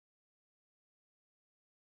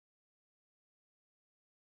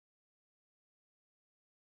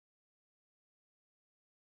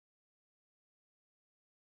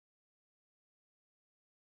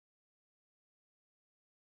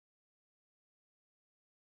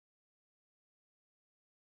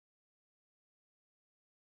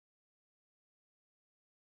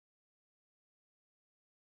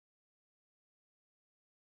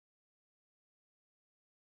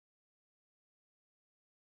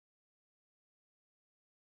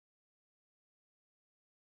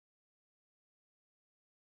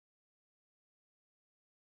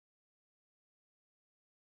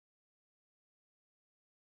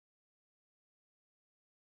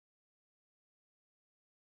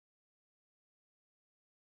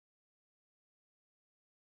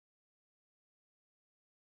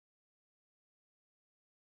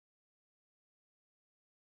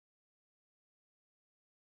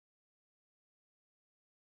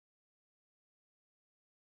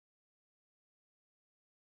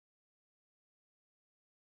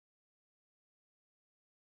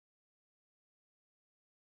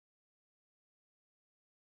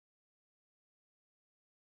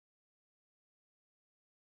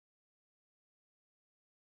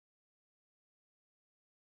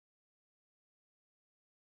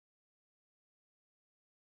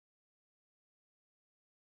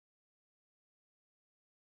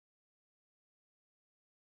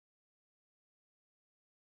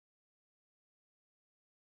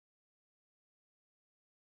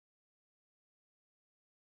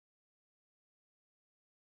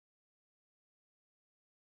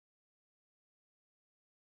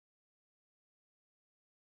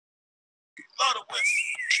Blow the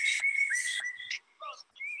whistle.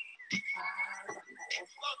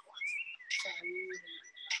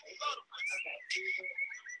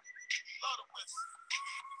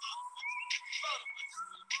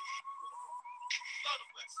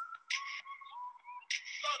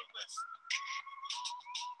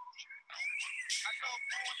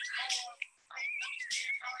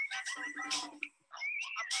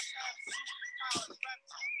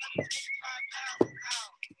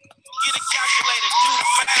 Get a calculator, do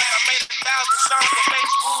math. I made 1,000 songs that make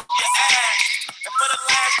move your ass. And for the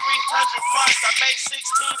last 300 months, I made 16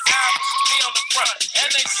 albums with me on the front. And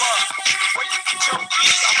they bought. Where you get your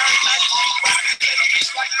beats? I heard 93 rappers say beats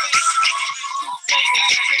like this.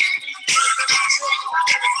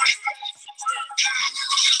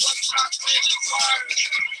 What's top in the word?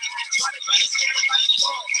 Why they better say it like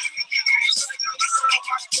boy? So they can say on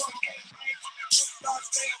my book.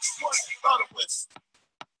 Blow the whistle.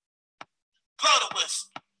 Blow the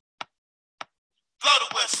whistle. Blow the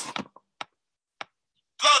whistle.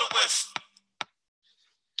 Blow the whistle.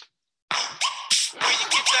 Where you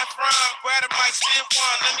get that from? Grab a mic, spit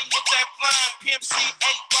one. Let me hit that plum. Pimp C, 8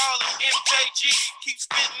 ball, and MJG. Keep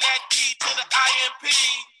spitting that key to the IMP.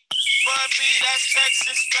 Bun B, that's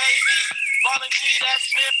Texas, baby. Ballin' G, that's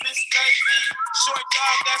Memphis, baby. Short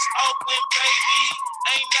dog, that's Oakland, baby.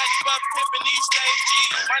 Ain't nothing but pimpin' these days,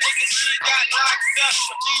 G. My nigga C got locked up,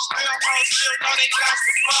 but these real hoes still know they got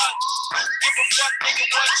to fuck. Give a fuck, nigga,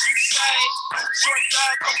 what you say. Short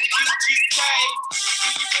dog from the UGK. Do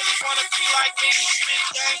you really wanna be like me? Spit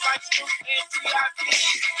gang like Snoop and T.I.P.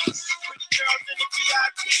 Pretty girls in the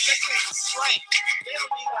VIP, they can't explain. They don't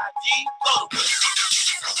need ID. Blow the whistle.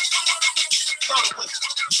 Blow the whistle.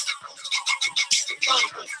 Blow the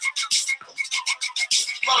whistle.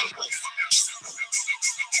 Blow the whistle.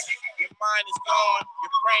 Your mind is gone,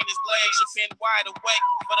 your brain is glazed, you've been wide awake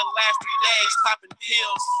for the last 3 days, popping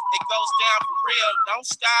pills. It goes down for real, don't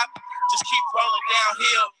stop, just keep rolling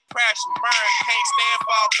downhill. Crash and burn, can't stand,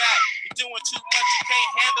 fall back. You're doing too much, you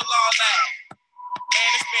can't handle all that. Man,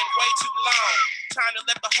 it's been way too long. Time to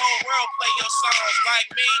let the whole world play your songs like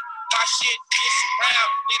me. My shit gets around.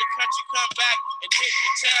 Need a country come back and hit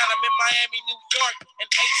the town. I'm in Miami, New York, and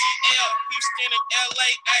ATL. Houston and LA,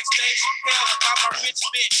 ask Dave Chappelle about my rich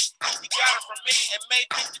bitch. He got it from me and made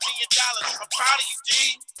 $50 million. I'm proud of you,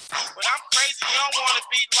 D. But I'm crazy, you don't want to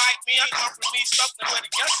be like me. I come from me something where the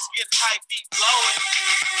youngsters get hype, beat blowing.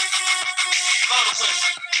 Blow the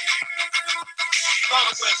whistle. Blow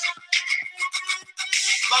the whistle.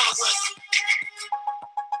 Blow the whistle.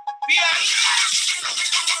 B.I.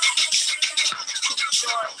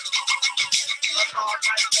 Short. Up all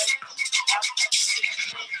night, baby. After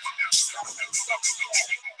 6 weeks. That's been something.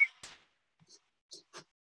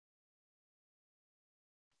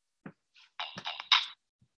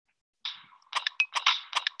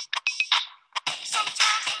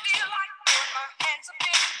 Sometimes I feel like throwing my hands up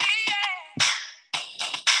in the air.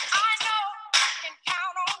 I know I can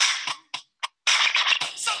count on you.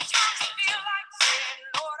 Sometimes I feel like saying,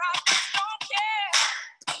 Lord, I just don't care.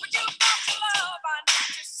 But you got to love, I need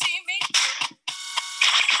to see me through.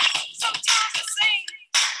 Sometimes I sing,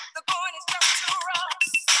 the going is just too rough.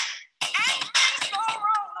 And things go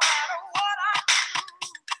wrong no matter what I do.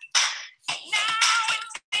 Now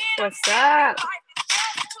it's in What's up? life is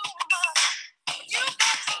just too much. You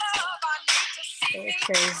got to love, I need to see Let me me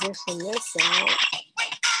transition this out.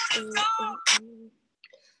 when food is gone.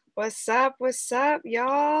 What's up? What's up,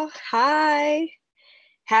 y'all? Hi.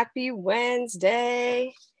 Happy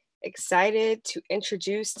Wednesday. Excited to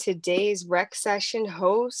introduce today's rec session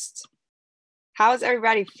host. How's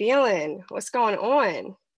everybody feeling? What's going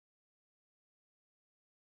on?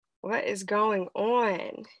 What is going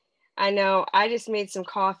on? I know I just made some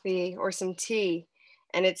coffee or some tea,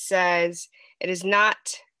 and it says, it is not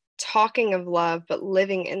talking of love, but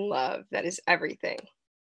living in love. That is everything.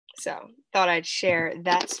 So thought I'd share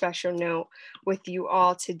that special note with you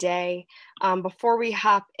all today. Before we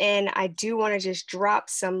hop in, I do want to just drop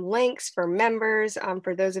some links for members.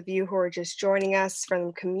 For those of you who are just joining us from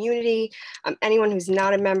the community, anyone who's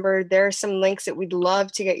not a member, there are some links that we'd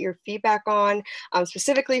love to get your feedback on,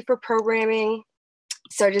 specifically for programming.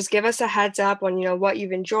 So just give us a heads up on, what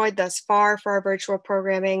you've enjoyed thus far for our virtual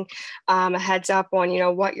programming, a heads up on,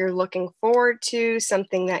 what you're looking forward to,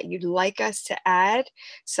 something that you'd like us to add.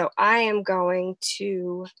 So I am going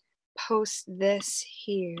to post this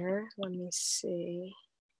here. Let me see.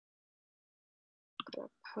 I'm going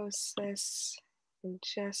to post this in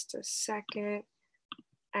just a second.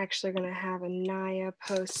 Actually going to have Anaya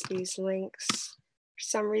post these links. For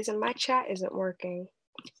some reason, my chat isn't working.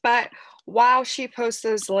 But while she posts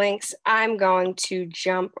those links, I'm going to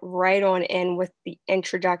jump right on in with the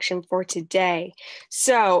introduction for today.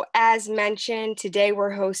 So, as mentioned, today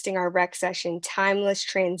we're hosting our rec session, Timeless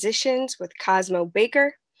Transitions with Cosmo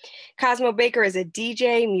Baker. Cosmo Baker is a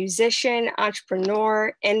DJ, musician,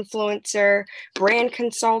 entrepreneur, influencer, brand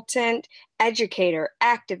consultant, educator,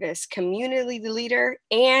 activist, community leader,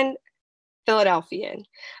 and Philadelphian.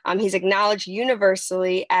 He's acknowledged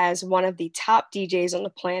universally as one of the top DJs on the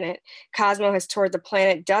planet. Cosmo has toured the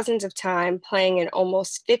planet dozens of times, playing in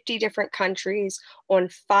almost 50 different countries on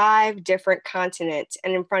 5 different continents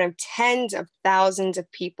and in front of tens of thousands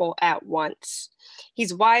of people at once.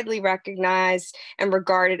 He's widely recognized and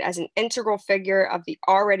regarded as an integral figure of the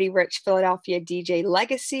already rich Philadelphia DJ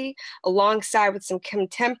legacy, alongside with some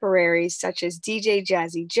contemporaries such as DJ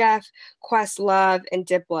Jazzy Jeff, Questlove, and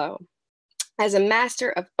Diplo. As a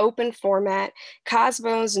master of open format,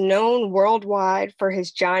 Cosmo's known worldwide for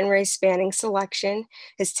his genre-spanning selection,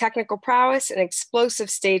 his technical prowess, and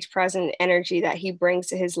explosive stage presence and energy that he brings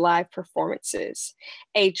to his live performances.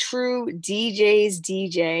 A true DJ's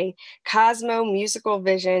DJ, Cosmo musical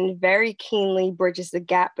vision very keenly bridges the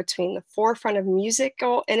gap between the forefront of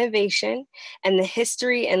musical innovation and the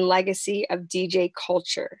history and legacy of DJ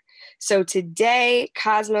culture. So today,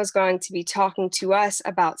 Cosmo is going to be talking to us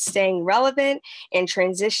about staying relevant and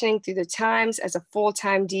transitioning through the times as a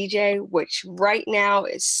full-time DJ, which right now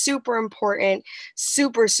is super important,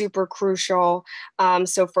 super, super crucial.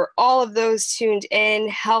 So for all of those tuned in,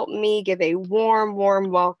 help me give a warm,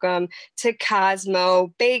 warm welcome to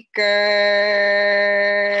Cosmo Baker.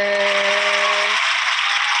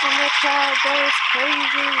 And the crowd goes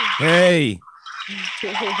crazy. Hey,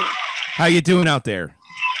 how you doing out there?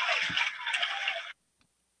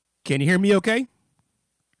 Can you hear me okay?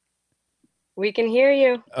 We can hear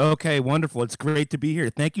you. Okay, wonderful. It's great to be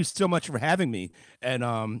here. Thank you so much for having me. And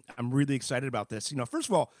I'm really excited about this. First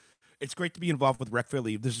of all, it's great to be involved with Rec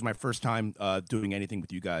Philly. This is my first time doing anything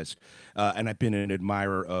with you guys. And I've been an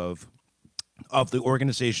admirer of the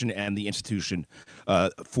organization and the institution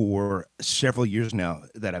for several years now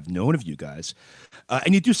that I've known of you guys.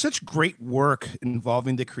 And you do such great work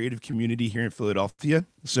involving the creative community here in Philadelphia.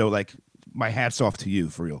 So, like, my hat's off to you,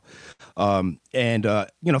 for real.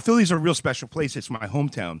 Philly's a real special place. It's my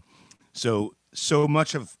hometown. So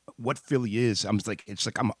much of what Philly is, I'm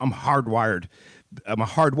hardwired. I'm a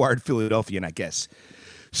hardwired Philadelphian, I guess.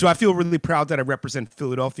 So I feel really proud that I represent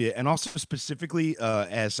Philadelphia, and also specifically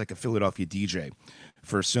as like a Philadelphia DJ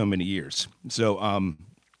for so many years. So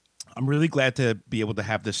I'm really glad to be able to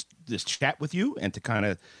have this chat with you and to kind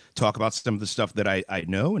of talk about some of the stuff that I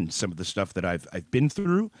know and some of the stuff that I've been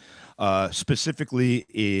through, specifically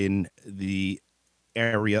in the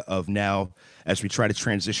area of now as we try to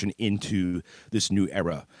transition into this new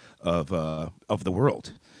era of the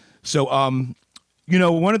world. So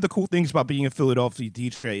one of the cool things about being a Philadelphia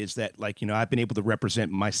DJ is that, I've been able to represent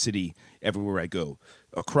my city everywhere I go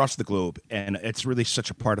across the globe, and it's really such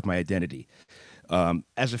a part of my identity.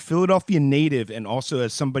 As a Philadelphia native, and also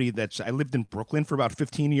as somebody I lived in Brooklyn for about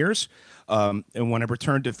 15 years. And when I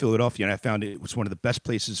returned to Philadelphia, and I found it was one of the best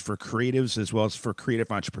places for creatives as well as for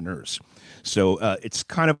creative entrepreneurs. So it's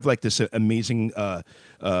kind of like this amazing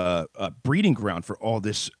breeding ground for all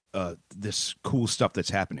this cool stuff that's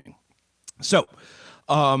happening. So,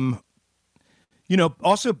 also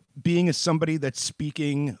being as somebody that's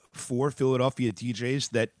speaking for Philadelphia DJs,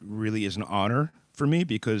 that really is an honor for me,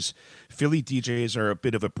 because Philly DJs are a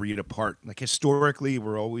bit of a breed apart. Like, historically,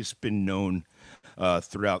 we're always been known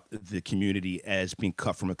throughout the community as being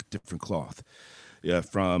cut from a different cloth.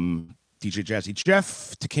 From DJ Jazzy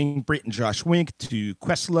Jeff to King Brit and Josh Wink to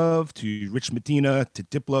Questlove to Rich Medina to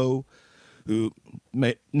Diplo, who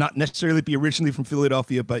may not necessarily be originally from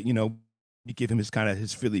Philadelphia, but you give him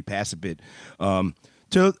his Philly pass a bit.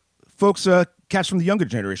 To folks, cats from the younger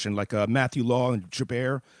generation like Matthew Law and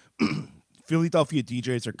Jabert. Philadelphia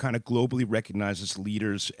DJs are kind of globally recognized as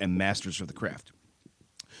leaders and masters of the craft.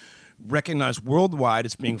 Recognized worldwide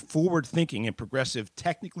as being forward-thinking and progressive,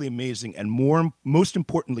 technically amazing, and most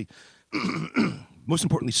importantly,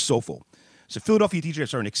 soulful. So Philadelphia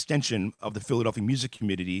DJs are an extension of the Philadelphia music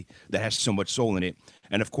community that has so much soul in it,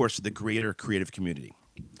 and of course, the greater creative community.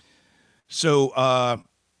 So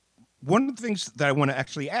one of the things that I want to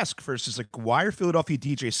actually ask first is, why are Philadelphia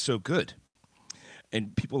DJs so good?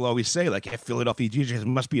 And people always say, Philadelphia DJs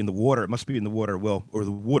must be in the water. It must be in the water, or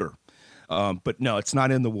the water. But no, it's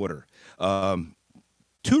not in the water.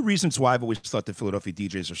 2 reasons why I've always thought that Philadelphia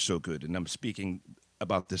DJs are so good, and I'm speaking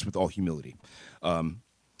about this with all humility.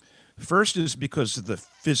 First is because of the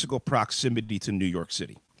physical proximity to New York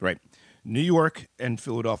City, right? New York and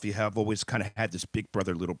Philadelphia have always kind of had this big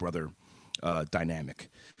brother, little brother dynamic.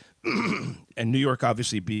 And New York,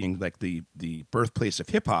 obviously, being like the birthplace of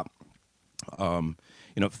hip hop,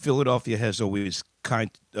 Philadelphia has always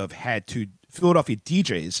kind of had to, Philadelphia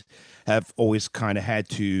DJs have always kind of had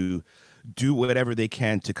to do whatever they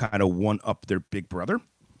can to kind of one up their big brother.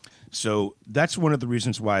 So that's one of the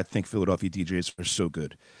reasons why I think Philadelphia DJs are so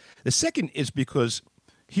good. The second is because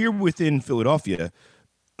here within Philadelphia,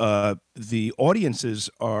 the audiences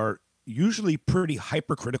are usually pretty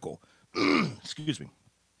hypercritical. Excuse me.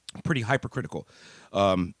 Pretty hypercritical.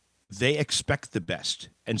 They expect the best.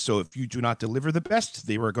 And so if you do not deliver the best,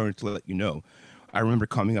 they were going to let you know. I remember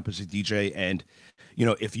coming up as a DJ, and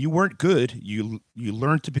if you weren't good, you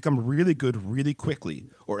learned to become really good really quickly,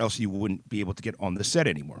 or else you wouldn't be able to get on the set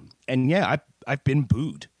anymore. And yeah, I've been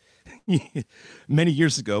booed many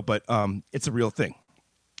years ago, but it's a real thing.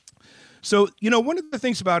 So, one of the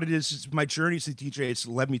things about it is my journey as a DJ has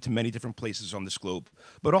led me to many different places on this globe,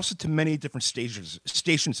 but also to many different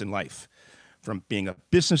stations in life, from being a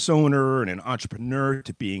business owner and an entrepreneur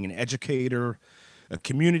to being an educator, a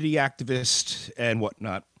community activist, and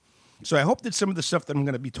whatnot. So I hope that some of the stuff that I'm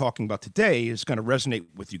going to be talking about today is going to resonate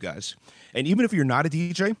with you guys. And even if you're not a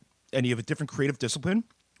DJ and you have a different creative discipline,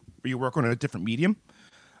 or you work on a different medium,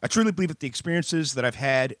 I truly believe that the experiences that I've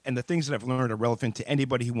had and the things that I've learned are relevant to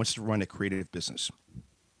anybody who wants to run a creative business.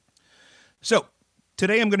 So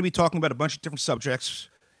today I'm going to be talking about a bunch of different subjects,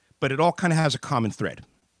 but it all kind of has a common thread.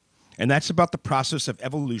 And that's about the process of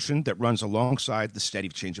evolution that runs alongside the steady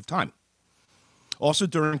change of time. Also,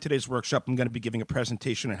 during today's workshop, I'm going to be giving a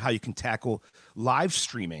presentation on how you can tackle live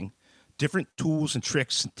streaming, different tools and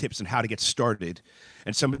tricks and tips on how to get started,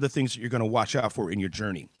 and some of the things that you're going to watch out for in your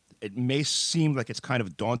journey. It may seem like it's kind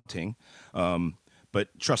of daunting, but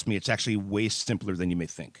trust me, it's actually way simpler than you may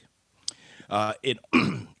think.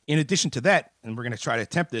 In addition to that, and we're going to try to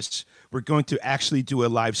attempt this, we're going to actually do a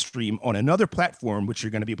live stream on another platform, which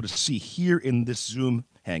you're going to be able to see here in this Zoom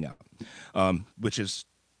Hangout, which is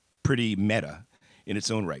pretty meta in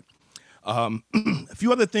its own right. A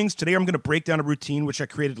few other things. Today, I'm going to break down a routine which I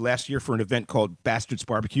created last year for an event called Bastards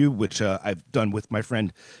Barbecue, which I've done with my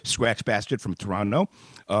friend Scratch Bastard from Toronto.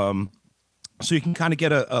 So you can kind of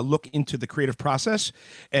get a look into the creative process,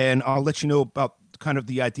 and I'll let you know about kind of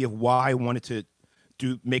the idea of why I wanted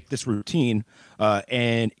to make this routine,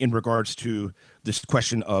 and in regards to this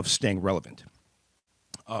question of staying relevant.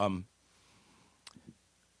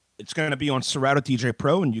 It's going to be on Serato DJ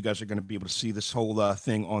Pro, and you guys are going to be able to see this whole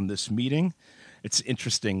thing on this meeting. It's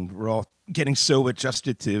interesting. We're all getting so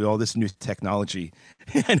adjusted to all this new technology,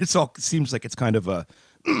 and it seems like it's kind of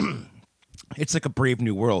it's like a brave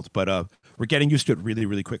new world, but we're getting used to it really,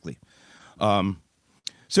 really quickly.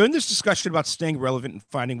 So in this discussion about staying relevant and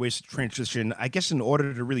finding ways to transition, I guess in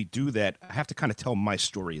order to really do that, I have to kind of tell my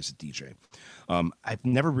story as a DJ. I've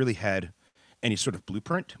never really had any sort of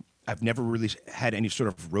blueprint. I've never really had any sort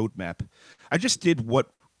of roadmap. I just did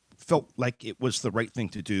what felt like it was the right thing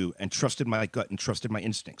to do and trusted my gut and trusted my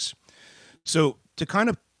instincts. So to kind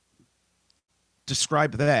of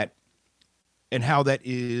describe that and how that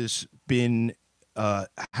is been,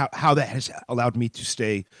 how that has allowed me to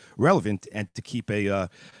stay relevant and to keep a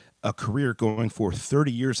career going for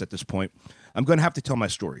 30 years at this point, I'm going to have to tell my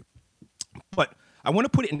story. But I want to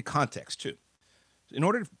put it in context too. In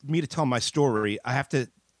order for me to tell my story, I have to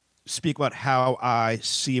speak about how I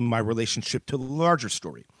see my relationship to the larger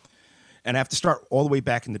story. And I have to start all the way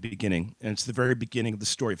back in the beginning. And it's the very beginning of the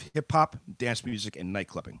story of hip hop, dance music, and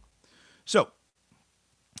nightclubbing. So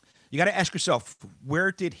you got to ask yourself,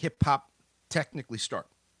 where did hip hop technically start?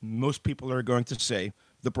 Most people are going to say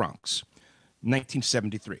the Bronx,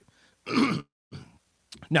 1973.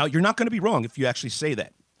 Now, you're not going to be wrong if you actually say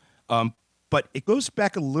that. But it goes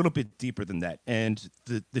back a little bit deeper than that. And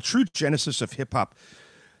the true genesis of hip hop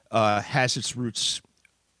has its roots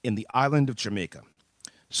in the island of Jamaica.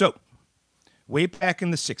 So, way back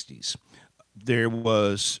in the 60s, there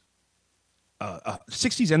was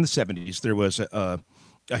 60s and the 70s, there was a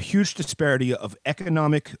huge disparity of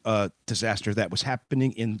economic disaster that was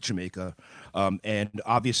happening in Jamaica. And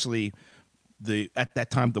obviously, at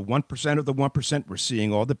that time, the 1% of the 1% were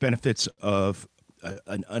seeing all the benefits of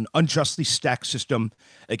an unjustly stacked system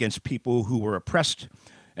against people who were oppressed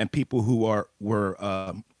and people who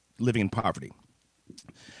were living in poverty.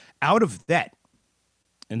 Out of that,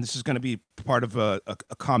 and this is going to be part of a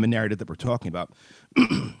common narrative that we're talking about,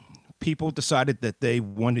 people decided that they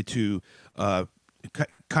wanted to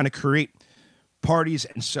kind of create parties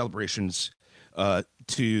and celebrations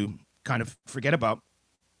to kind of forget about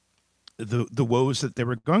the woes that they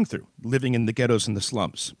were going through, living in the ghettos and the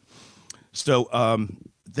slums. So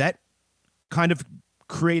that kind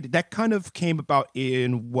of came about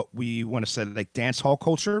in what we want to say like dance hall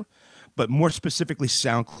culture, but more specifically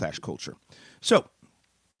sound clash culture. So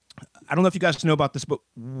I don't know if you guys know about this, but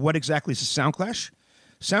what exactly is a sound clash?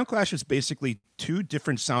 Sound clash is basically two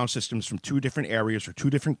different sound systems from two different areas or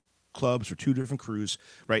two different clubs or two different crews,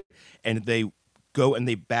 right? And they go and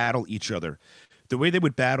they battle each other. The way they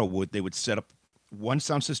would battle they would set up one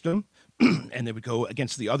sound system and they would go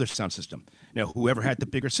against the other sound system. Now, whoever had the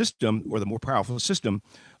bigger system or the more powerful system,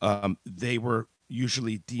 they were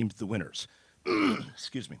usually deemed the winners.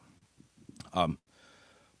 Excuse me.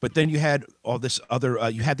 But then you had all this other,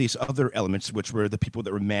 you had these other elements, which were the people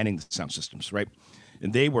that were manning the sound systems, right?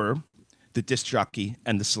 And they were the disc jockey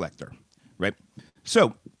and the selector, right?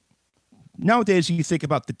 So nowadays you think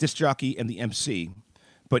about the disc jockey and the MC,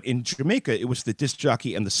 but in Jamaica, it was the disc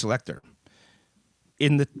jockey and the selector.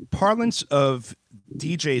 In the parlance of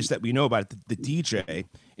DJs that we know about, the DJ,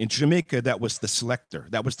 in Jamaica, that was the selector.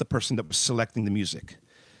 That was the person that was selecting the music.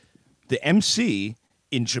 The MC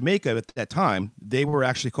in Jamaica at that time, they were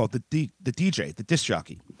actually called the DJ, the disc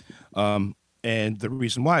jockey. And the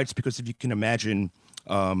reason why, it's because if you can imagine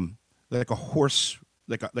like a horse,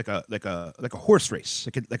 like a horse race,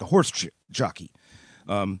 like a horse jockey.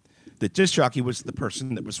 The disc jockey was the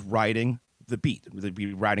person that was riding the beat, they'd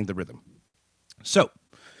be riding the rhythm. So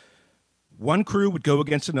one crew would go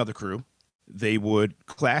against another crew. They would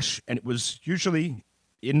clash, and it was usually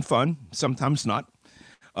in fun, sometimes not.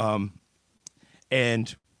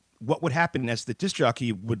 And what would happen as the disc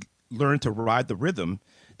jockey would learn to ride the rhythm,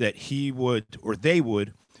 that he would, or they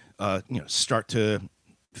would, start to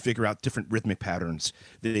figure out different rhythmic patterns.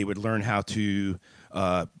 They would learn how to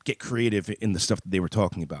get creative in the stuff that they were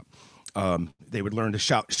talking about. They would learn to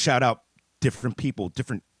shout out different people,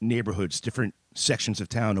 different neighborhoods, different sections of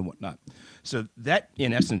town and whatnot. So that,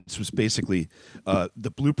 in essence, was basically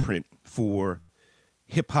the blueprint for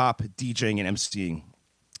hip hop, DJing, and MCing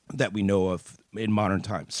that we know of in modern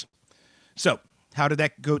times. So how did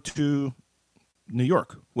that go to New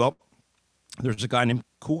York? Well, there's a guy named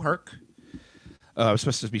Kool Herc. I was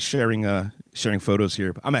supposed to be sharing photos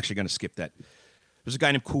here, but I'm actually going to skip that. There's a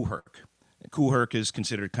guy named Kool Herc. Kool Herc is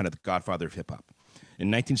considered kind of the godfather of hip hop. In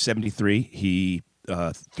 1973, he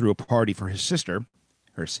threw a party for his sister.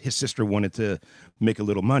 His sister wanted to make a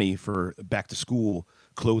little money for back to school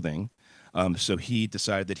clothing. So he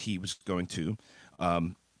decided that he was going to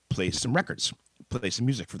play some records, play some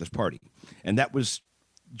music for this party. And that was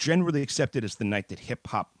generally accepted as the night that hip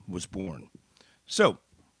hop was born. So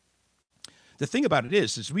the thing about it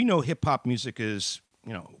is we know hip hop music is,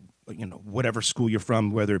 whatever school you're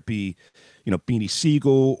from, whether it be, Beanie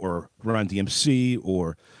Siegel or Run DMC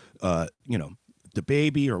or, The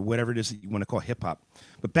Baby or whatever it is that you want to call hip hop.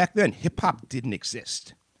 But back then, hip hop didn't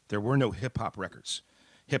exist. There were no hip hop records.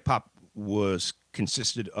 Hip hop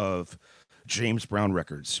consisted of James Brown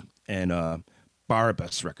records and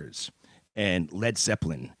Barabas records and Led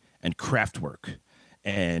Zeppelin and Kraftwerk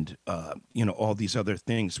and all these other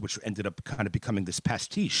things, which ended up kind of becoming this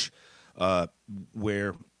pastiche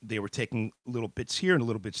where they were taking little bits here and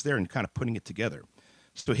little bits there and kind of putting it together.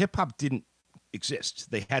 So hip hop didn't exist.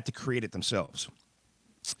 They had to create it themselves.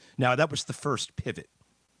 Now, that was the first pivot,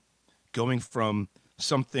 going from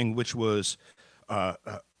something which was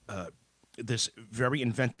this very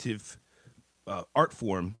inventive art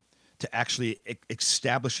form to actually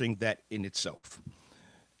establishing that in itself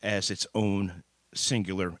as its own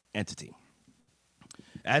singular entity.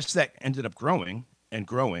 As that ended up growing and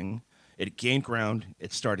growing, it gained ground.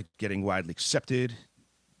 It started getting widely accepted,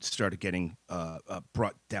 started getting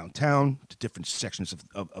brought downtown to different sections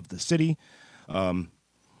of the city, and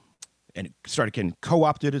it started getting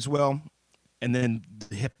co-opted as well. And then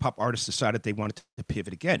the hip-hop artists decided they wanted to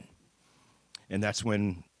pivot again. And that's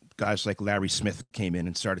when guys like Larry Smith came in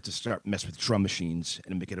and started mess with drum machines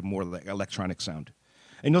and make it a more like electronic sound.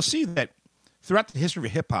 And you'll see that throughout the history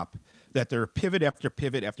of hip-hop, that there are pivot after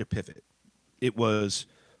pivot after pivot. It was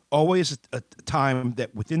always a time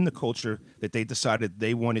that within the culture that they decided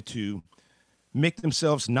they wanted to make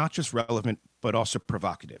themselves not just relevant, but also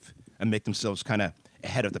provocative and make themselves kind of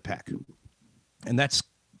ahead of the pack. And that's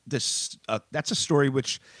a story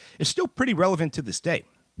which is still pretty relevant to this day.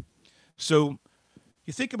 So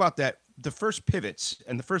you think about that, the first pivots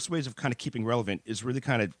and the first ways of kind of keeping relevant is really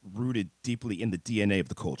kind of rooted deeply in the DNA of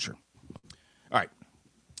the culture. All right.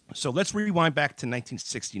 So let's rewind back to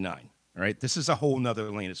 1969. All right. This is a whole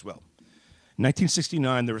nother lane as well.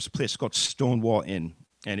 1969, there was a place called Stonewall Inn,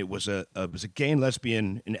 and it was a gay and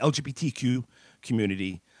lesbian, an LGBTQ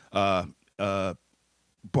community bar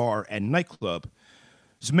and nightclub.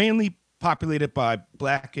 It's mainly populated by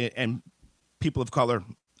black and people of color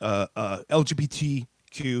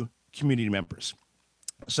LGBTQ community members.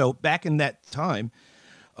 So back in that time,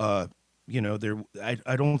 I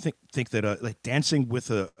don't think that like dancing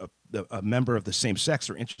with a member of the same sex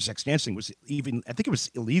or intersex dancing was even, I think it was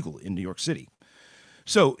illegal in New York City.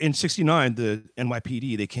 So in '69, the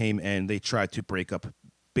NYPD, they came and they tried to break up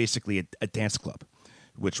basically a dance club,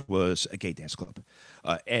 which was a gay dance club.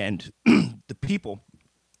 And the people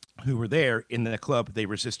who were there in that club, they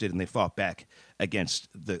resisted and they fought back against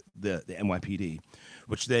the NYPD,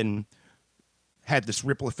 which then had this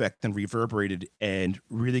ripple effect and reverberated and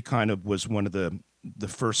really kind of was one of the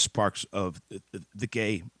first sparks of the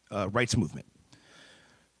gay rights movement.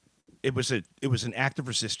 It was an act of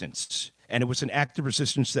resistance, and it was an act of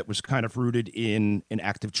resistance that was kind of rooted in an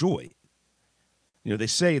act of joy. You know, they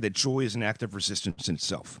say that joy is an act of resistance in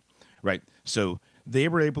itself, right? So they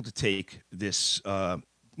were able to take this,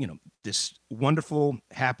 this wonderful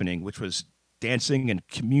happening, which was dancing and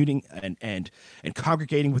communing and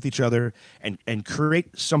congregating with each other and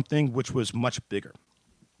create something which was much bigger.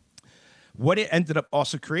 What it ended up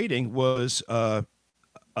also creating was a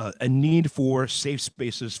need for safe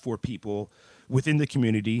spaces for people within the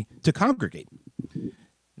community to congregate.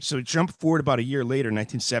 So jump forward about a year later,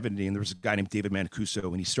 1970, and there was a guy named David Mancuso,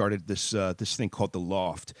 and he started this thing called the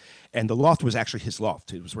Loft. And the Loft was actually his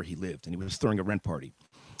loft. It was where he lived, and he was throwing a rent party.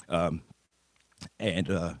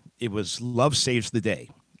 It was Love Saves the Day,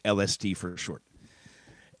 LSD for short.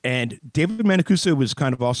 And David Mancuso was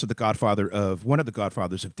kind of also one of the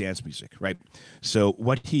godfathers of dance music, right? So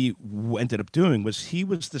what he ended up doing was he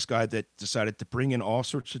was this guy that decided to bring in all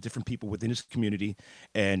sorts of different people within his community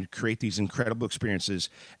and create these incredible experiences.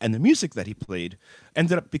 And the music that he played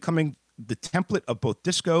ended up becoming the template of both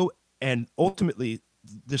disco, and ultimately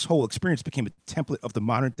this whole experience became a template of the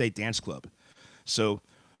modern day dance club. So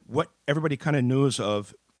what everybody kind of knows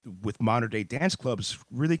of with modern day dance clubs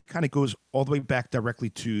really kind of goes all the way back directly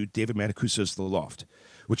to David Mancuso's The Loft,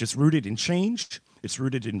 which is rooted in change, it's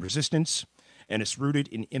rooted in resistance, and it's rooted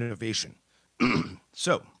in innovation.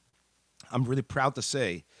 So I'm really proud to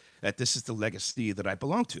say that this is the legacy that I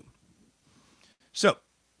belong to. So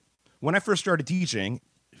when I first started DJing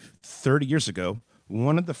 30 years ago,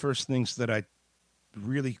 one of the first things that I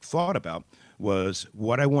really thought about was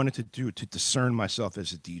what I wanted to do to discern myself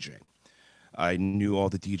as a DJ. I knew all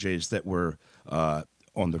the DJs that were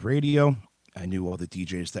on the radio. I knew all the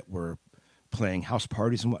DJs that were playing house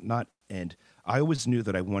parties and whatnot. And I always knew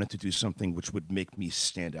that I wanted to do something which would make me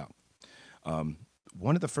stand out.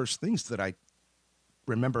 One of the first things that I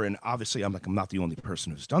remember, and obviously I'm not the only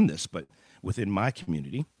person who's done this, but within my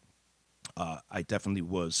community, I definitely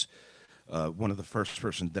was one of the first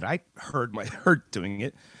person that I heard doing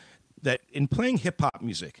it. That in playing hip hop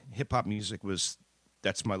music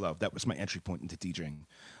that's my love. That was my entry point into DJing.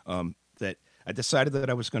 That I decided that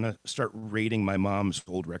I was going to start raiding my mom's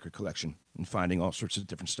old record collection and finding all sorts of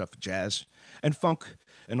different stuff, jazz and funk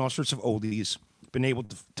and all sorts of oldies. Been able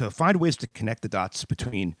to find ways to connect the dots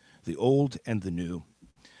between the old and the new,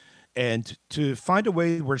 and to find a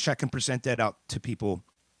way where I can present that out to people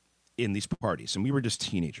in these parties. And we were just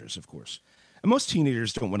teenagers, of course. And most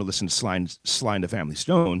teenagers don't want to listen to Sly and the Family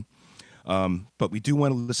Stone, but we do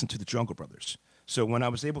want to listen to the Jungle Brothers. So when I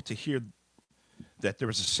was able to hear that there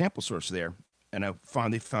was a sample source there, and I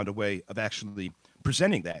finally found a way of actually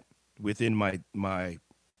presenting that within my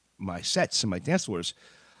sets and my dance floors,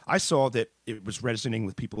 I saw that it was resonating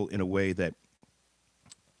with people in a way that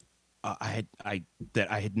I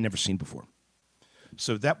had never seen before.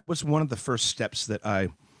 So that was one of the first steps that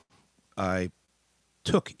I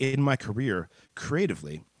took in my career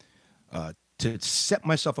creatively to set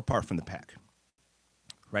myself apart from the pack.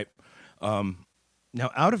 Right. Now,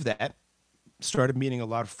 out of that, started meeting a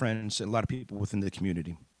lot of friends and a lot of people within the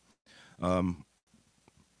community.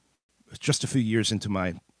 Just a few years into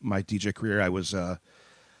my DJ career, I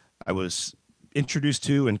was introduced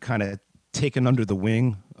to and kind of taken under the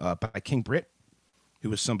wing by King Britt, who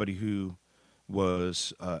was somebody who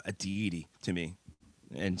was a deity to me,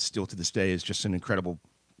 and still to this day is just an incredible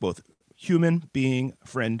both human being,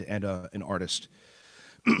 friend, and an artist.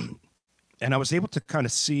 And I was able to kind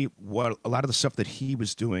of see what a lot of the stuff that he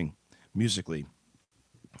was doing musically,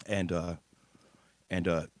 and I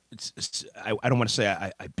don't want to say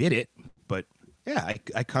I bid it, but yeah,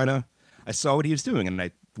 I saw what he was doing and I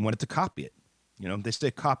wanted to copy it. You know, they say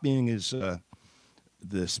copying is the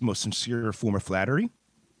most sincere form of flattery,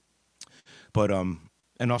 but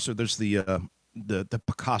and also there's the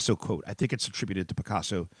Picasso quote. I think it's attributed to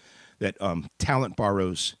Picasso that talent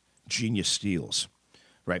borrows, genius steals,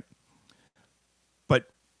 right? But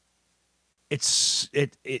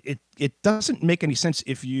it doesn't make any sense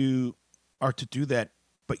if you are to do that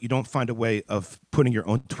but you don't find a way of putting your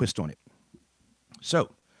own twist on it.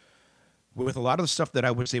 So, with a lot of the stuff that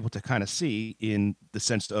I was able to kind of see in the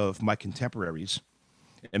sense of my contemporaries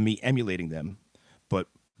and me emulating them, but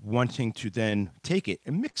wanting to then take it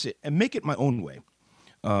and mix it and make it my own way,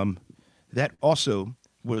 that also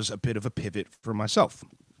was a bit of a pivot for myself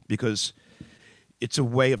because it's a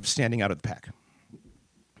way of standing out of the pack.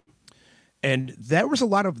 And there was a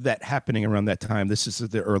lot of that happening around that time. This is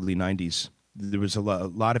the early 90s. There was a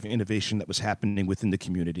lot of innovation that was happening within the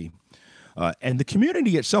community. And the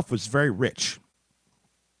community itself was very rich.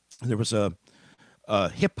 There was a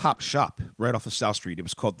hip-hop shop right off of South Street. It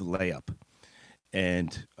was called The Layup.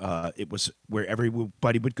 And it was where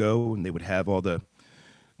everybody would go, and they would have all the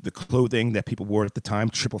clothing that people wore at the time,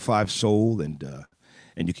 555 Soul, and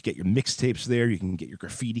you could get your mixtapes there. You can get your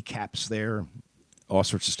graffiti caps there, all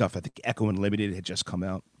sorts of stuff. I think Echo Unlimited had just come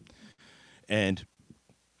out. And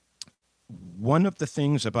one of the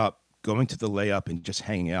things about going to The Layup and just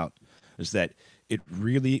hanging out is that it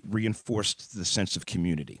really reinforced the sense of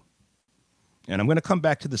community. And I'm going to come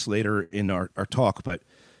back to this later in our talk, but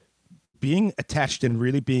being attached and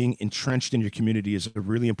really being entrenched in your community is a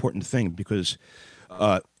really important thing because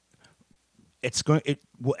it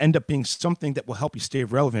will end up being something that will help you stay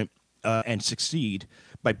relevant and succeed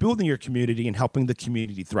by building your community and helping the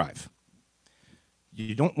community thrive.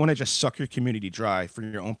 You don't want to just suck your community dry for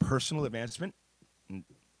your own personal advancement.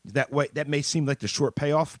 That way, that may seem like the short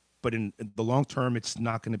payoff, but in the long term, it's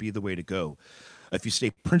not going to be the way to go. If you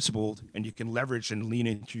stay principled and you can leverage and lean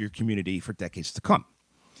into your community for decades to come.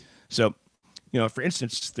 So, for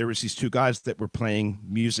instance, there was these two guys that were playing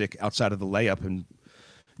music outside of The Layup, and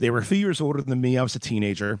they were a few years older than me. I was a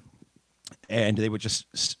teenager, and they would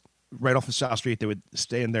just right off of South Street. They would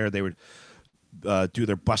stay in there. They would do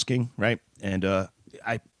their busking, right? And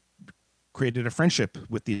I created a friendship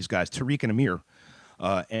with these guys, Tariq and Amir,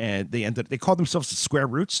 and they called themselves the Square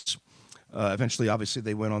Roots. Eventually, obviously,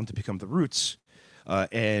 they went on to become the Roots,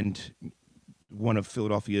 and one of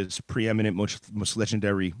Philadelphia's preeminent, most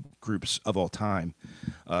legendary groups of all time,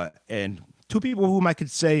 and two people whom I could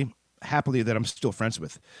say happily that I'm still friends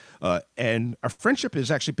with. And our friendship is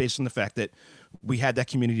actually based on the fact that we had that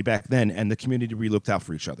community back then, and the community we looked out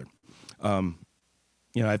for each other.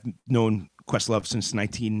 I've known Questlove since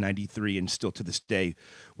 1993, and still to this day,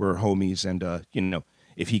 we're homies. And,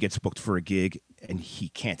 if he gets booked for a gig and he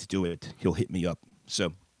can't do it, he'll hit me up.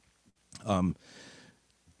 So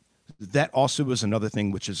that also is another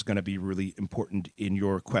thing which is going to be really important in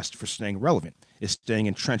your quest for staying relevant, is staying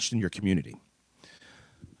entrenched in your community.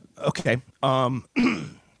 Okay.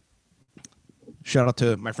 Shout out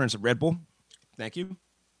to my friends at Red Bull. Thank you.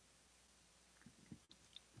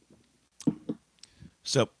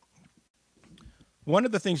 So one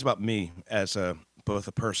of the things about me as both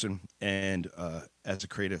a person and as a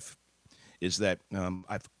creative is that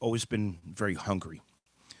I've always been very hungry,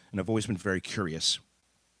 and I've always been very curious.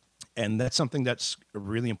 And that's something that's a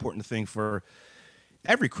really important thing for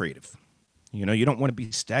every creative. You don't want to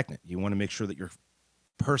be stagnant. You want to make sure that you're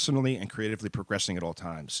personally and creatively progressing at all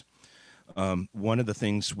times. One of the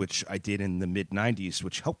things which I did in the mid-90s,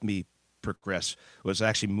 which helped me progress, was I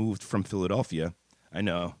actually moved from Philadelphia. I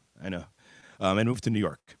know. I moved to New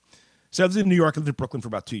York. So I was in New York. I lived in Brooklyn for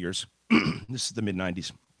about 2 years. This is the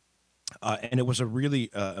mid-90s. And it was a really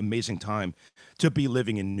amazing time to be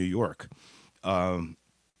living in New York.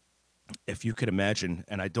 If you could imagine,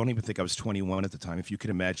 and I don't even think I was 21 at the time, if you could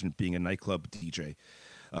imagine being a nightclub DJ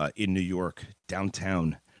in New York,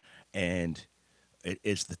 downtown, and it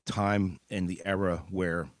is the time and the era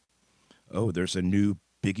where, there's a new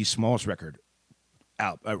Biggie Smalls record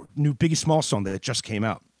out, a new Biggie Smalls song that just came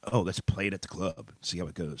out. Oh, let's play it at the club, see how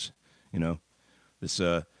it goes. This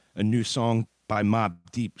a new song by Mobb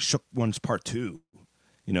Deep, Shook Ones Part 2.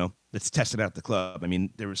 Let's test it out at the club. I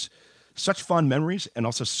mean, there was such fun memories and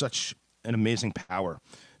also such an amazing power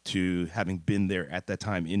to having been there at that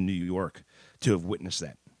time in New York to have witnessed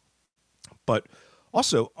that. But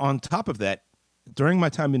also on top of that, during my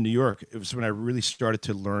time in New York, it was when I really started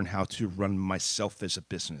to learn how to run myself as a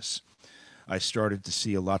business. I started to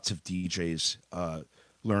see lots of DJs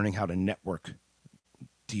learning how to network,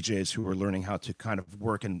 DJs who were learning how to kind of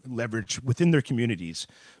work and leverage within their communities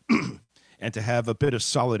and to have a bit of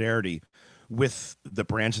solidarity with the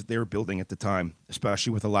brands that they were building at the time,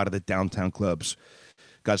 especially with a lot of the downtown clubs.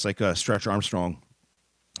 Guys like Stretch Armstrong,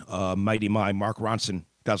 Mighty My, Mark Ronson,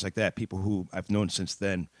 guys like that, people who I've known since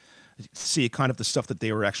then, see kind of the stuff that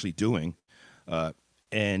they were actually doing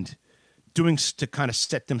and doing to kind of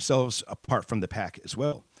set themselves apart from the pack as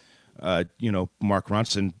well. Mark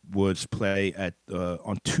Ronson would play at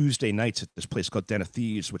on Tuesday nights at this place called Den of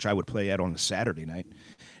Thieves, which I would play at on a Saturday night.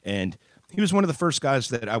 And he was one of the first guys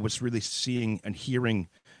that I was really seeing and hearing,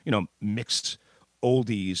 mix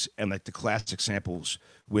oldies and like the classic samples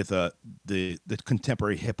with the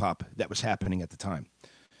contemporary hip hop that was happening at the time.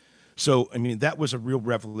 So, I mean, that was a real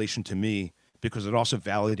revelation to me because it also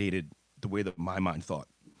validated the way that my mind thought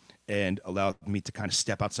and allowed me to kind of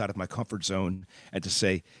step outside of my comfort zone and to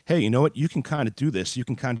say, hey, you know what? You can kind of do this. You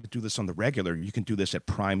can kind of do this on the regular. You can do this at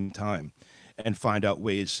prime time and find out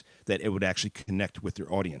ways that it would actually connect with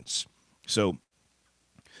your audience. So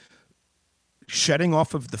shedding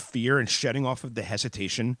off of the fear and shedding off of the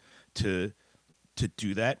hesitation to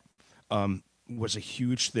do that was a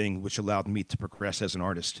huge thing, which allowed me to progress as an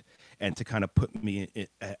artist and to kind of put me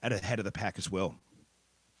at the head of the pack as well.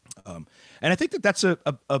 And I think that that's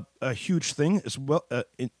a huge thing as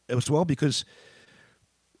well, because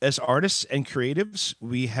as artists and creatives,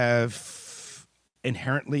 we have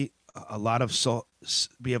inherently a lot of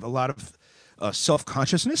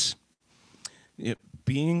self-consciousness.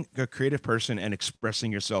 Being a creative person and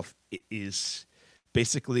expressing yourself is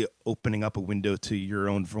basically opening up a window to your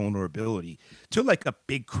own vulnerability to like a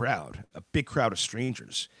big crowd of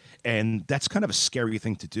strangers. And that's kind of a scary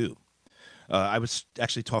thing to do. I was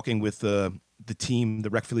actually talking with the team, the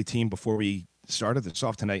Rec Philly team, before we started this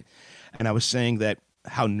off tonight. And I was saying that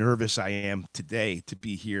how nervous I am today to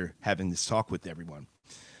be here having this talk with everyone.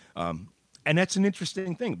 And that's an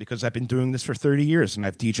interesting thing because I've been doing this for 30 years and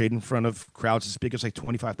I've DJ'd in front of crowds as big as like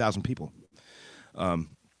 25,000 people.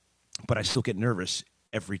 But I still get nervous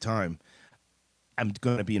every time I'm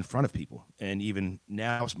going to be in front of people. And even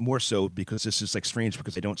now more so because this is like strange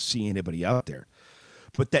because I don't see anybody out there.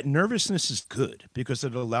 But that nervousness is good because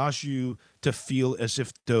it allows you to feel as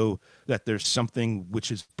if though that there's something which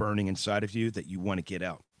is burning inside of you that you want to get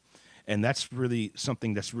out. And that's really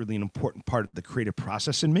something that's really an important part of the creative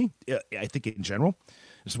process in me. I think in general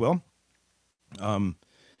as well.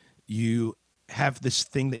 You have this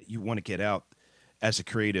thing that you want to get out as a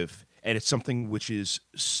creative, and it's something which is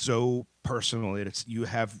so personal that it's you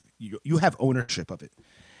have ownership of it,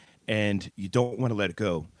 and you don't want to let it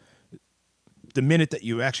go. The minute that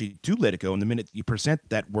you actually do let it go, and the minute you present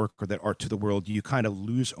that work or that art to the world, you kind of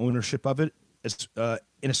lose ownership of it, as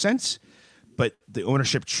in a sense. But the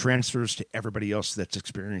ownership transfers to everybody else that's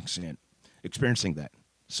experiencing that.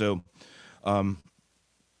 So,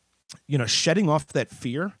 shedding off that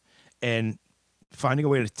fear and finding a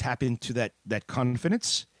way to tap into that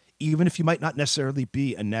confidence, even if you might not necessarily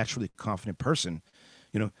be a naturally confident person,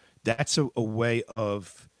 that's a way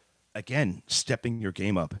of, again, stepping your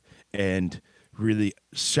game up and really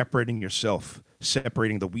separating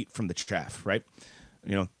the wheat from the chaff, right?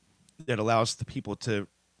 That allows the people to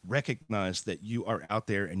recognize that you are out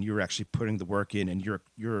there and you're actually putting the work in and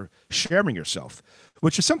you're sharing yourself,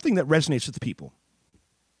 which is something that resonates with the people.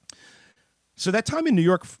 So that time in New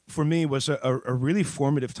York for me was a really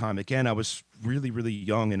formative time. Again, I was really, really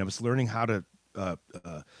young and I was learning how to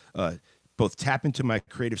both tap into my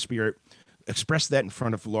creative spirit, express that in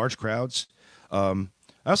front of large crowds. I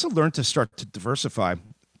also learned to start to diversify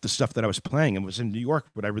the stuff that I was playing. It was in New York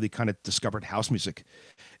when I really kind of discovered house music.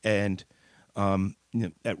 And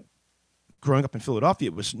growing up in Philadelphia,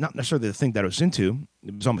 it was not necessarily the thing that I was into.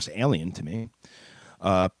 It was almost alien to me.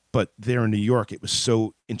 But there in New York, it was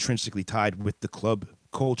so intrinsically tied with the club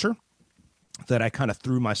culture that I kind of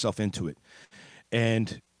threw myself into it.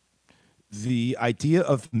 And the idea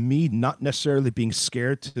of me not necessarily being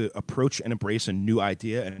scared to approach and embrace a new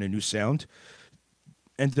idea and a new sound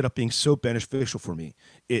ended up being so beneficial for me.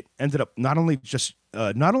 It ended up not only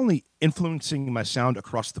influencing my sound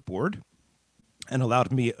across the board, and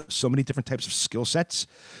allowed me so many different types of skill sets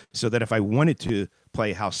so that if I wanted to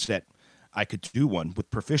play a house set, I could do one with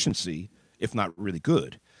proficiency, if not really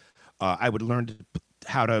good. I would learn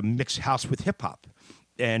how to mix house with hip hop,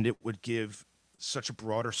 and it would give such a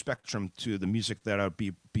broader spectrum to the music that I would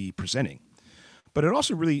be presenting. But it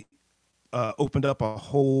also really opened up a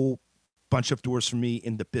whole bunch of doors for me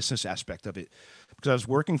in the business aspect of it, because I was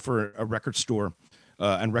working for a record store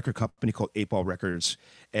and record company called 8 Ball Records.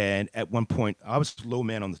 And at one point, I was low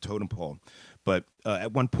man on the totem pole. But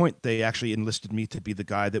at one point, they actually enlisted me to be the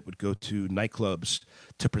guy that would go to nightclubs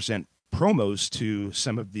to present promos to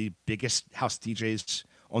some of the biggest house DJs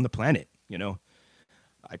on the planet.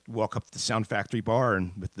 I'd walk up to the Sound Factory bar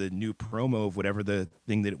and with the new promo of whatever the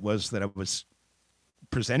thing that it was that I was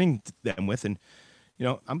presenting them with. And,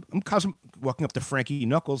 I'm walking up to Frankie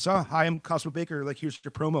Knuckles. Oh, hi, I'm Cosmo Baker. Like, here's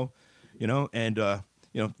your promo, and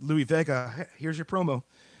Louis Vega, here's your promo.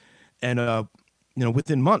 And,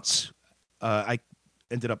 within months, I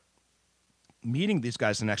ended up meeting these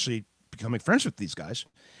guys and actually becoming friends with these guys.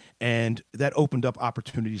 And that opened up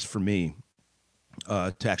opportunities for me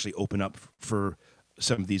to actually open up for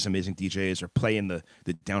some of these amazing DJs or play in the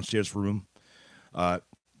downstairs room.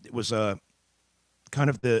 It was kind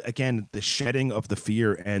of the shedding of the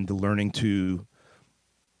fear and the learning to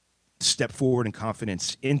step forward in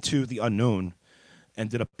confidence into the unknown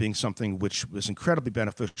ended up being something which was incredibly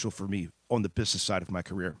beneficial for me on the business side of my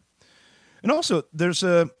career. And also, there's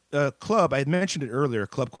a club, I had mentioned it earlier, a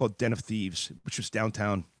club called Den of Thieves, which was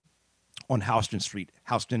downtown on Houston Street,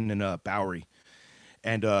 Houston and Bowery.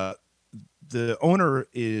 And the owner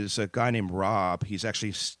is a guy named Rob. He's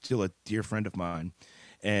actually still a dear friend of mine.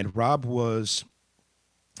 And Rob was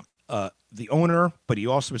the owner, but he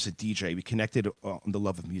also was a DJ. We connected on the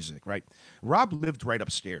love of music, right? Rob lived right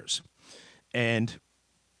upstairs. And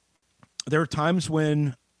there are times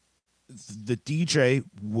when the DJ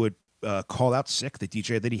would call out sick. The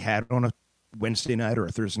DJ that he had on a Wednesday night or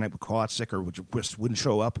a Thursday night would call out sick or just wouldn't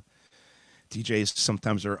show up. DJs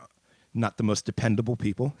sometimes are not the most dependable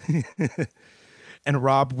people. And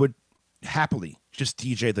Rob would happily just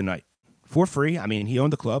DJ the night for free. I mean, he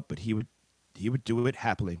owned the club, but he would do it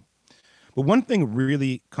happily. But one thing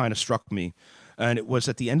really kind of struck me, and it was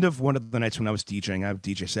at the end of one of the nights when I was DJing. I would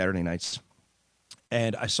DJ Saturday nights.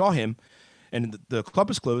 And I saw him, and the club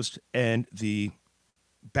was closed, and the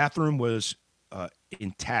bathroom was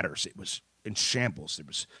in tatters. It was in shambles. There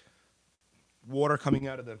was water coming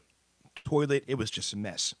out of the toilet. It was just a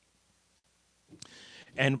mess.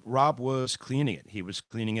 And Rob was cleaning it. He was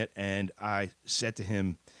cleaning it, and I said to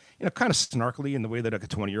him, kind of snarkily in the way that like a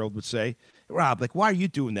 20-year-old would say, Rob, like, why are you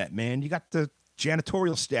doing that, man? You got the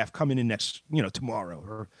janitorial staff coming in next, tomorrow,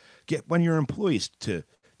 or get one of your employees to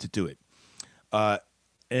do it.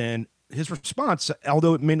 And his response,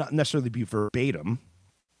 although it may not necessarily be verbatim,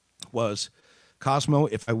 was, Cosmo,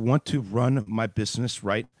 if I want to run my business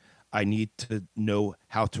right, I need to know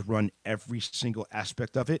how to run every single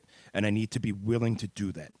aspect of it, and I need to be willing to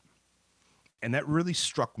do that. And that really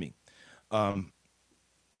struck me.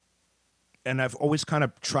 And I've always kind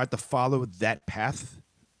of tried to follow that path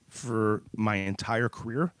for my entire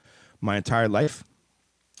career, my entire life.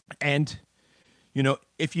 And,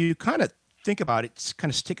 if you kind of think about it,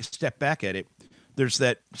 kind of take a step back at it, there's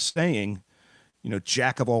that saying,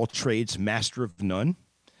 jack of all trades, master of none.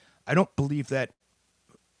 I don't believe that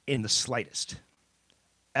in the slightest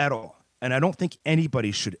at all. And I don't think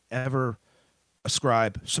anybody should ever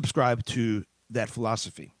subscribe to that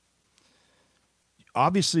philosophy.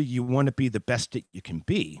 Obviously, you want to be the best that you can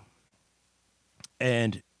be.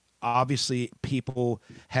 And obviously, people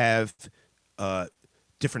have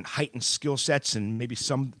different heightened skill sets and maybe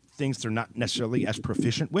some things they're not necessarily as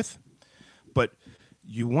proficient with. But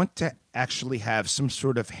you want to actually have some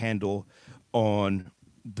sort of handle on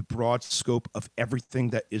the broad scope of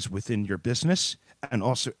everything that is within your business and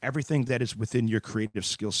also everything that is within your creative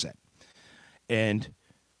skill set. And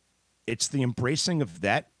it's the embracing of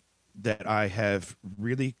that I have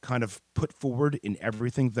really kind of put forward in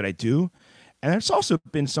everything that I do. And it's also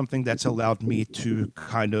been something that's allowed me to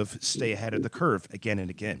kind of stay ahead of the curve again and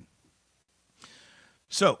again.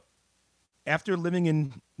 So after living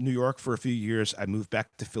in New York for a few years, I moved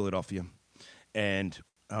back to Philadelphia, and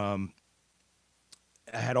I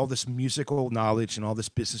had all this musical knowledge and all this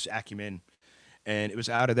business acumen. And it was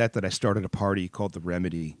out of that I started a party called The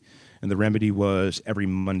Remedy. And The Remedy was every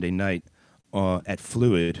Monday night at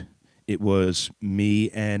Fluid. It was me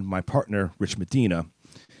and my partner, Rich Medina.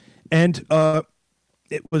 And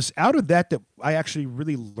it was out of that I actually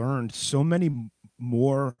really learned so many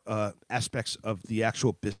more aspects of the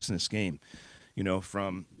actual business game,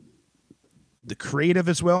 from the creative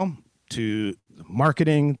as well to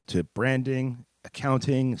marketing to branding,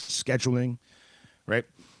 accounting, scheduling, right?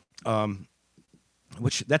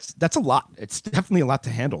 Which that's a lot. It's definitely a lot to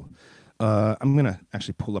handle. I'm going to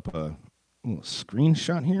actually pull up a little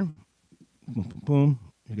screenshot here. Boom, boom, boom.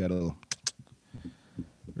 You got a little,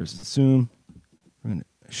 there's the Zoom. We're going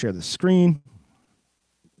to share the screen.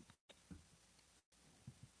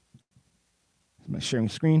 Am I sharing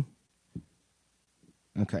screen?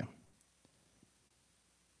 Okay.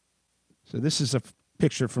 So this is a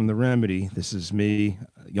picture from The Remedy. This is me,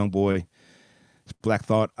 a young boy. It's Black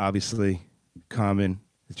Thought, obviously. Common,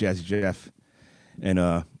 Jazzy Jeff.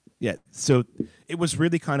 And yeah, so it was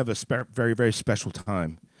really kind of a very, very special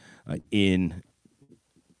time in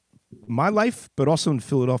my life, but also in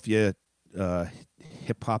Philadelphia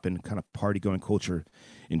hip hop and kind of party going culture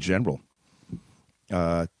in general.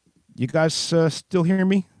 You guys still hearing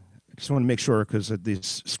me? I just want to make sure because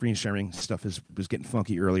this screen sharing stuff was getting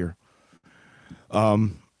funky earlier.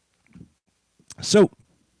 So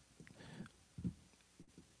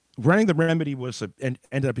running the Remedy was and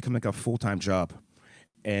ended up becoming like a full-time job.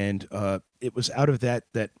 And it was out of that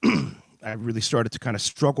I really started to kind of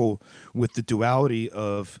struggle with the duality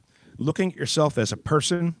of looking at yourself as a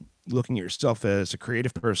person, looking at yourself as a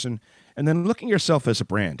creative person, and then looking at yourself as a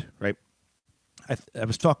brand, right? I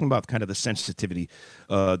was talking about kind of the sensitivity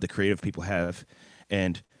the creative people have,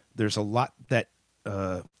 and there's a lot that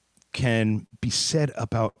can be said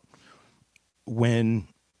about when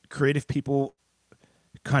creative people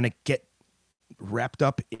kind of get wrapped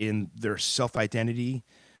up in their self-identity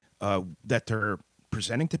that they're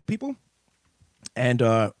presenting to people, and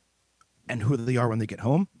who they are when they get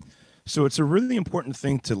home. So it's a really important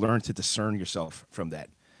thing to learn to discern yourself from that.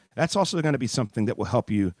 That's also going to be something that will help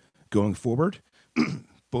you going forward,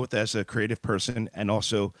 both as a creative person and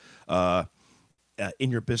also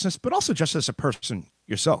in your business, but also just as a person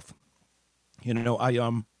yourself. You know,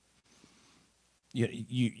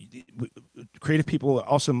 creative people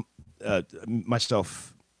also,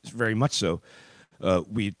 myself very much so,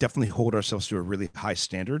 we definitely hold ourselves to a really high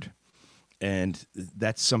standard, and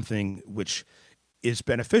that's something which is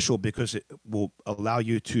beneficial because it will allow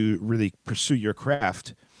you to really pursue your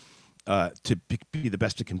craft to be the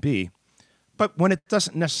best it can be. But when it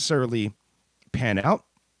doesn't necessarily pan out,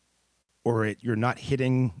 or you're not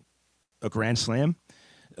hitting a grand slam,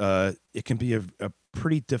 it can be a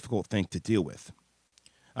pretty difficult thing to deal with.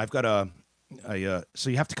 I've got so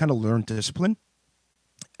you have to kind of learn discipline,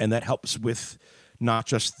 and that helps with not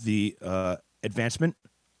just the advancement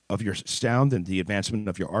of your sound and the advancement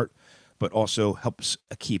of your art, but also helps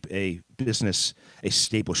keep a business a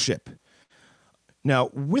stable ship.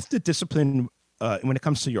 Now, with the discipline, when it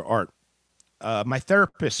comes to your art, my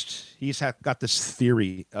therapist, he's got this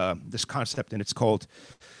theory, this concept, and it's called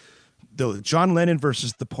the John Lennon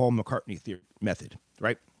versus the Paul McCartney method,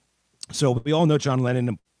 right? So we all know John Lennon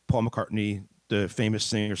and Paul McCartney, the famous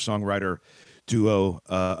singer-songwriter duo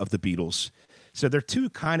of the Beatles. So they're two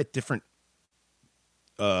kind of different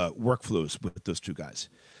workflows with those two guys.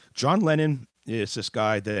 John Lennon is this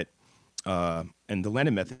guy that, and the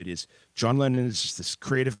Lennon method is, John Lennon is this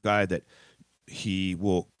creative guy that he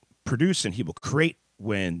will produce and he will create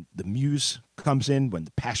when the muse comes in, when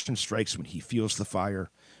the passion strikes, when he feels the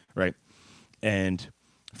fire, right? And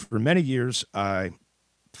for many years, I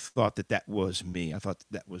thought that was me. I thought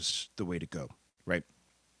that was the way to go, right?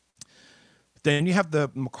 Then you have the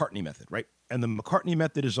McCartney method, right? And the McCartney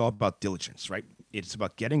method is all about diligence, right? It's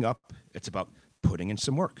about getting up. It's about putting in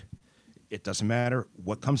some work. It doesn't matter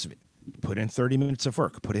what comes of it. Put in 30 minutes of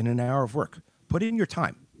work. Put in an hour of work. Put in your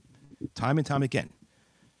time and time again.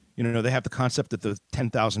 You know, they have the concept of the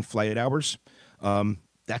 10,000 flight hours.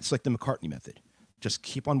 That's like the McCartney method. Just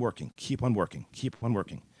keep on working, keep on working, keep on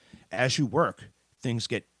working. As you work, things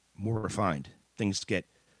get more refined. Things get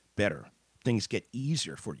better. Things get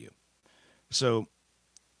easier for you. So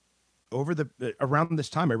around this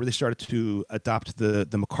time, I really started to adopt the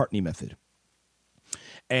McCartney method.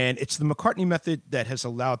 And it's the McCartney method that has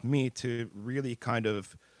allowed me to really kind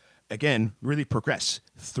of, again, really progress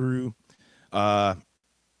through,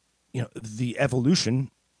 the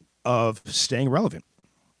evolution of staying relevant.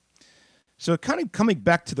 So kind of coming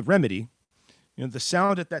back to the Remedy, you know, the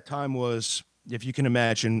sound at that time was, if you can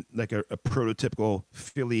imagine, like a prototypical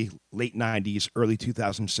Philly late 90s, early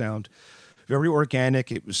 2000s sound. Very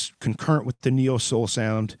organic. It was concurrent with the neo soul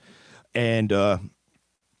sound. And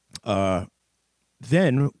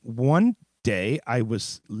then one day I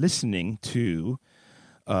was listening to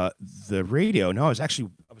the radio. No, I was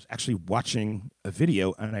actually watching a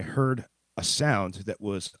video, and I heard a sound that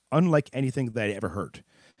was unlike anything that I ever heard.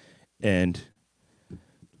 And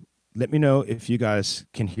let me know if you guys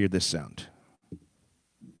can hear this sound.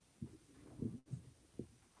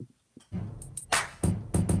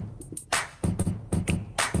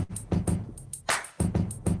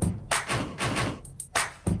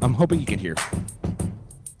 I'm hoping you can hear.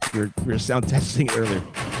 We were sound testing it earlier.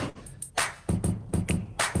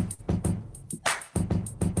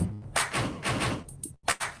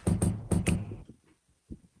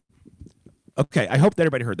 Okay, I hope that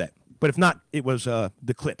everybody heard that. But if not, it was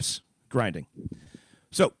the clips grinding.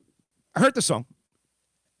 So I heard the song,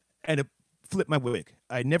 and it flipped my wig.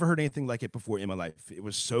 I never heard anything like it before in my life. It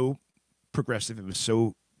was so progressive. It was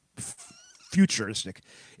so futuristic.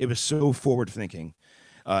 It was so forward-thinking.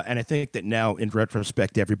 And I think that now, in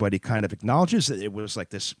retrospect, everybody kind of acknowledges that it was like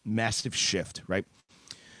this massive shift, right?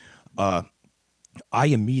 I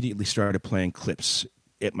immediately started playing clips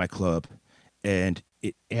at my club, and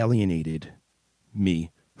it alienated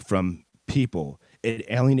me from people. It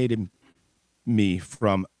alienated me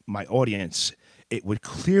from my audience. It would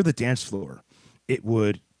clear the dance floor. It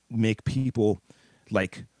would make people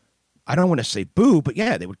like I don't want to say boo, but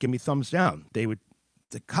yeah, they would give me thumbs down. They would,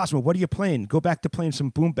 Cosmo, what are you playing? Go back to playing some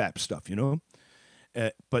boom bap stuff, you know?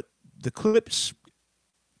 But the clips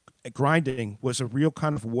grinding was a real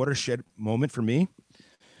kind of watershed moment for me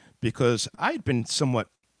because I had been somewhat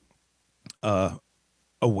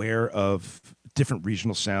aware of different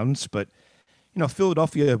regional sounds, but you know,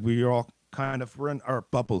 Philadelphia, we're in our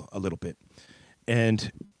bubble a little bit,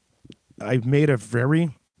 and I made a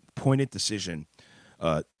very pointed decision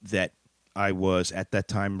that I was at that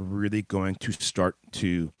time really going to start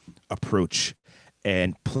to approach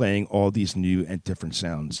and playing all these new and different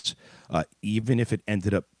sounds, even if it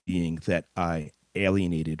ended up being that I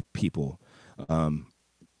alienated people.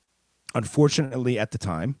 Unfortunately, at the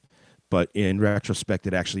time, but in retrospect,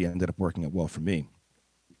 it actually ended up working out well for me.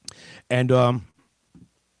 And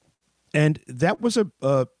and that was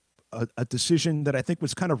a decision that I think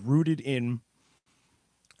was kind of rooted in,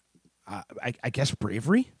 I guess,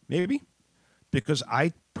 bravery, maybe, because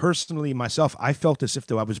I personally myself, I felt as if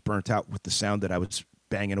though I was burnt out with the sound that I was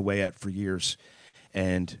banging away at for years,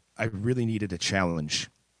 and I really needed a challenge.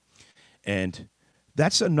 And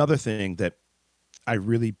that's another thing that I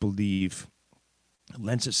really believe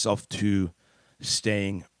lends itself to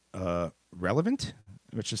staying relevant,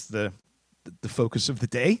 which is the focus of the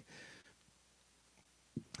day.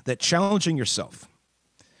 That challenging yourself.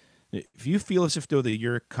 If you feel as if though that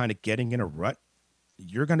you're kind of getting in a rut,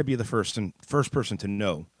 you're going to be the first person to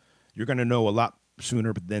know. You're going to know a lot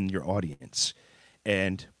sooner than your audience,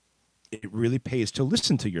 and it really pays to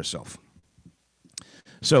listen to yourself.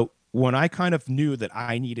 So when I kind of knew that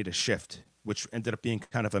I needed a shift, which ended up being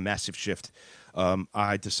kind of a massive shift,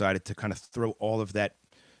 I decided to kind of throw all of that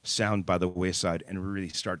sound by the wayside and really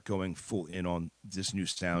start going full in on this new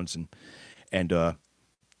sounds. And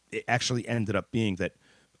it actually ended up being that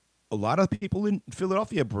a lot of people in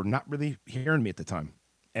Philadelphia were not really hearing me at the time.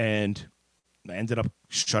 And I ended up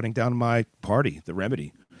shutting down my party, The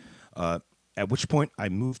Remedy, at which point I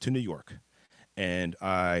moved to New York. And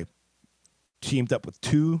I teamed up with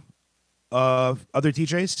two other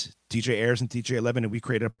DJs, DJ Ayers and DJ 11, and we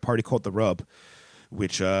created a party called The Rub,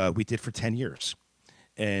 which we did for 10 years.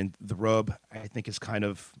 And The Rub, I think, is kind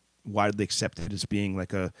of widely accepted as being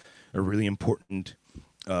like a really important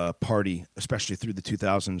party, especially through the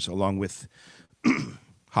 2000s, along with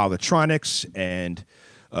Holotronics and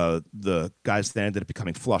the guys that ended up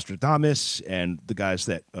becoming Flostradamus and the guys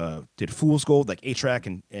that did Fool's Gold, like A-Track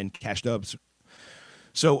and Cash Dubs.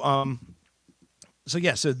 So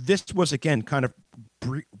so this was, again, kind of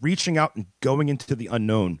reaching out and going into the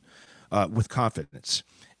unknown with confidence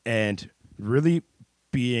and really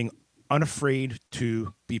being unafraid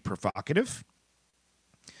to be provocative.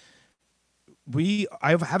 I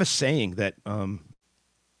have a saying that, one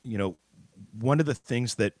of the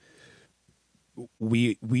things that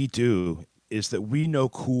we do is that we know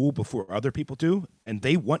cool before other people do, and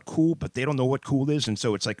they want cool, but they don't know what cool is. And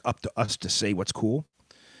so it's like up to us to say what's cool.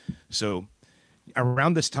 So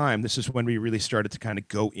around this time, this is when we really started to kind of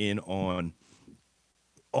go in on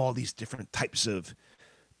all these different types of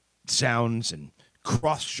sounds and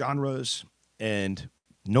cross genres, and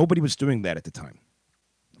nobody was doing that at the time.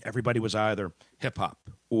 Everybody was either hip hop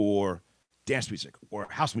or dance music or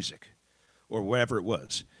house music or whatever it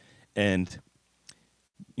was. And,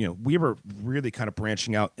 we were really kind of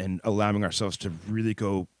branching out and allowing ourselves to really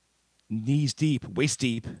go knees deep, waist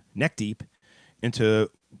deep, neck deep into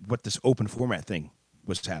what this open format thing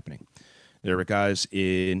was happening. There were guys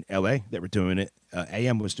in LA that were doing it.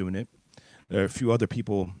 AM was doing it. There are a few other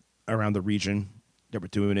people around the region that were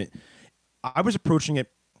doing it. I was approaching it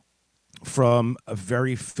from a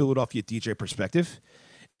very Philadelphia DJ perspective,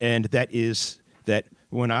 and that is that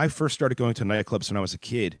when I first started going to nightclubs when I was a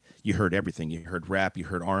kid, you heard everything. You heard rap, you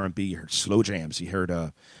heard R&B, you heard slow jams, you heard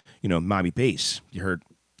Miami bass, you heard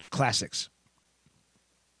classics.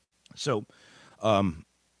 So,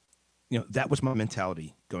 that was my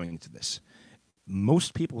mentality going into this.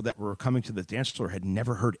 Most people that were coming to the dance floor had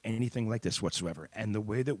never heard anything like this whatsoever, and the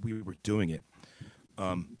way that we were doing it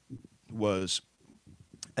was,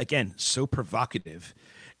 again, so provocative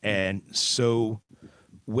and so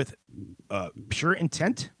with pure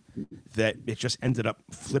intent that it just ended up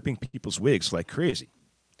flipping people's wigs like crazy.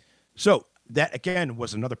 So that, again,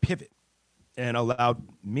 was another pivot and allowed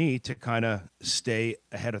me to kind of stay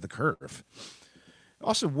ahead of the curve.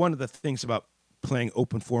 Also, one of the things about playing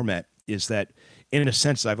open format is that, in a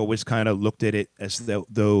sense, I've always kind of looked at it as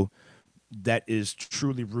though that is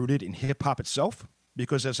truly rooted in hip hop itself.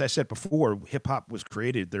 Because, as I said before, hip hop was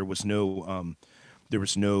created. There was no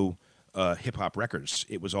hip hop records.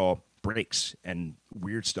 It was all breaks and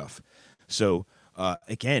weird stuff. So,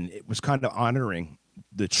 again, it was kind of honoring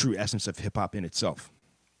the true essence of hip hop in itself.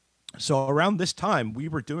 So around this time, we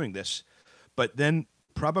were doing this, but then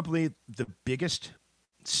probably the biggest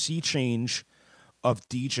sea change of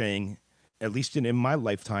DJing, at least in my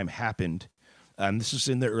lifetime, happened. This is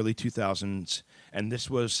in the early 2000s, and this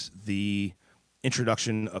was the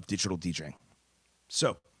introduction of digital DJing.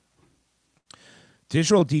 So,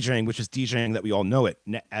 digital DJing, which is DJing that we all know it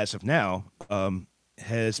as of now,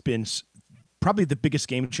 has been probably the biggest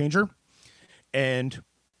game changer. And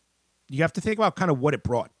you have to think about kind of what it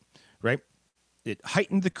brought, right? It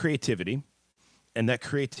heightened the creativity, and that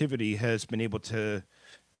creativity has been able to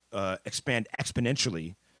expand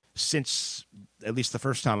exponentially since at least the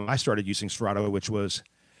first time I started using Serato, which was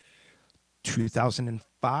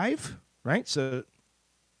 2005, right? So,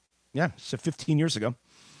 yeah, so 15 years ago.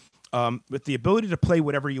 With the ability to play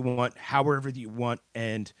whatever you want, however you want,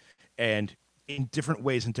 and in different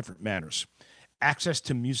ways and different manners. Access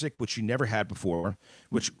to music, which you never had before,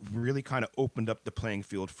 which really kind of opened up the playing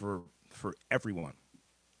field for everyone.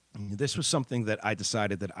 This was something that I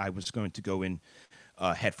decided that I was going to go in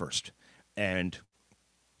head first. And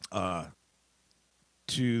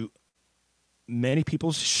to many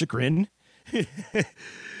people's chagrin,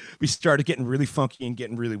 we started getting really funky and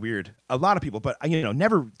getting really weird. A lot of people, but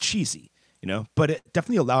never cheesy, but it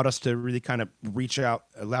definitely allowed us to really kind of reach out,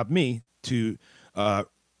 allowed me to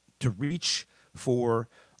reach for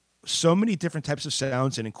so many different types of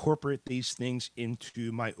sounds and incorporate these things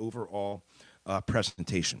into my overall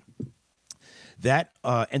presentation. That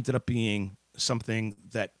ended up being something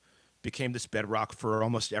that became this bedrock for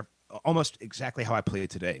almost exactly how I play it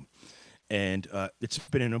today. And it's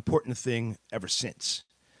been an important thing ever since.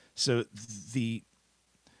 So the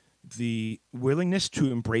willingness to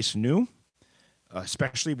embrace new,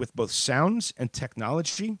 especially with both sounds and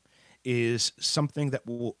technology, is something that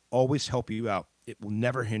will always help you out. It will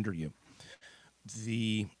never hinder you.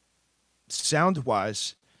 The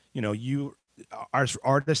sound-wise, as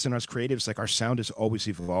artists and as creatives, like, our sound is always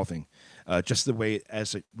evolving, just the way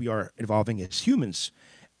we are evolving as humans.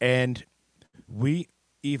 And we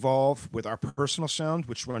evolve with our personal sound,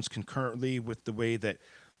 which runs concurrently with the way that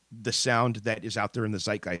the sound that is out there in the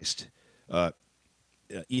zeitgeist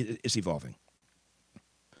is evolving.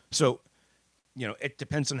 So, it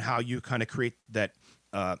depends on how you kind of create that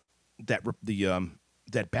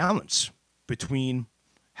balance between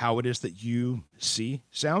how it is that you see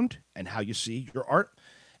sound and how you see your art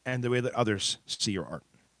and the way that others see your art.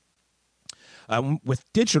 With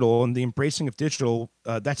digital and the embracing of digital,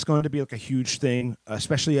 that's going to be like a huge thing,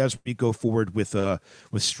 especially as we go forward with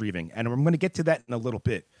streaming. And I'm going to get to that in a little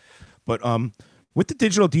bit. But with the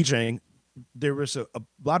digital DJing, there was a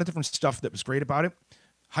lot of different stuff that was great about it.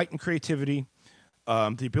 Heightened creativity,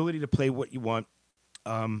 the ability to play what you want.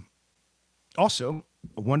 Also,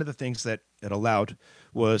 one of the things that it allowed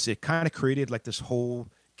was it kind of created like this whole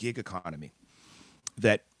gig economy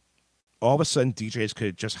that all of a sudden DJs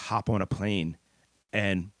could just hop on a plane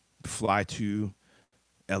and fly to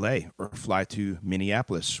LA or fly to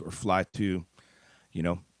Minneapolis or fly to,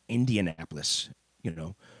 Indianapolis,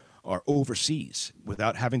 or overseas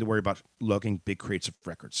without having to worry about lugging big crates of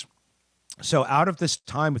records. So out of this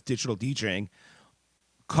time with digital DJing,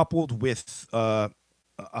 coupled with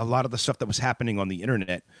a lot of the stuff that was happening on the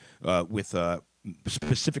internet with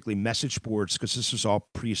specifically message boards, because this was all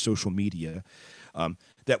pre-social media,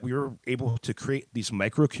 that we were able to create these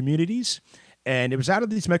micro communities. And it was out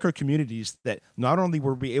of these micro communities that not only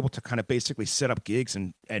were we able to kind of basically set up gigs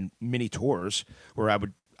and mini tours where I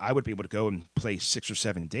would be able to go and play 6 or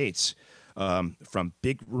 7 dates, from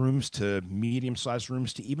big rooms to medium-sized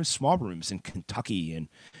rooms to even small rooms in Kentucky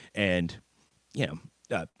and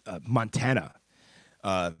Montana,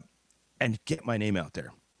 and get my name out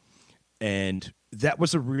there. And that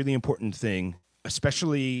was a really important thing,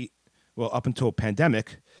 especially, up until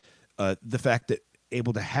pandemic, the fact that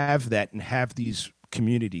able to have that and have these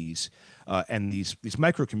communities and these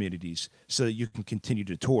micro communities so that you can continue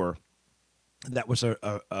to tour. That was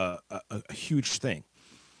a huge thing.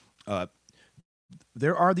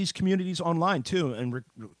 There are these communities online too, and we're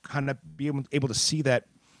kind of able to see that,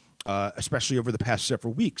 especially over the past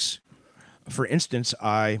several weeks. For instance,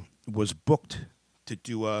 I was booked to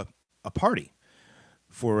do a party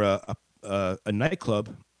for a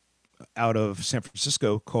nightclub out of San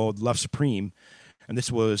Francisco called Love Supreme, and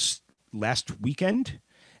this was last weekend.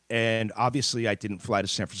 And obviously, I didn't fly to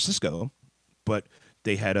San Francisco, but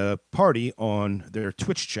they had a party on their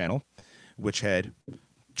Twitch channel, which had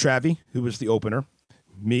Travi, who was the opener,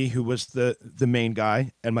 me, who was the main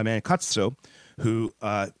guy, and my man Katso, who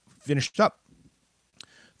finished up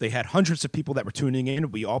They had hundreds of people that were tuning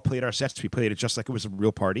in. We all played our sets. We played it just like it was a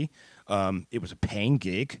real party. It was a paying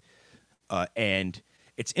gig. And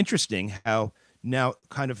it's interesting how now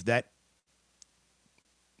kind of that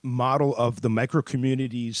model of the micro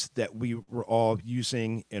communities that we were all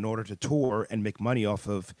using in order to tour and make money off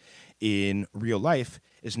of in real life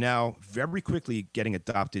is now very quickly getting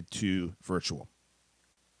adopted to virtual.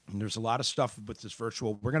 And there's a lot of stuff with this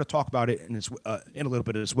virtual. We're going to talk about it in a little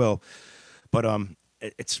bit as well, but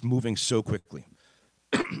it's moving so quickly.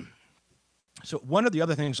 So one of the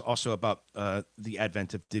other things also about the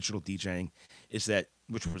advent of digital DJing is that,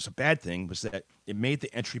 which was a bad thing, was that it made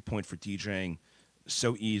the entry point for DJing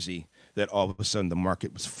so easy that all of a sudden the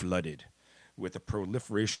market was flooded with a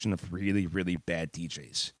proliferation of really, really bad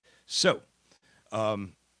DJs. So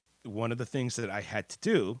one of the things that I had to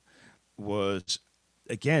do was,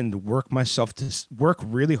 again, work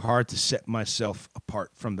really hard to set myself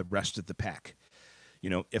apart from the rest of the pack. You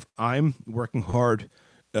know, if I'm working hard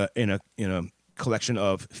in a collection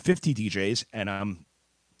of 50 DJs and I'm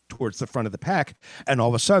towards the front of the pack, and all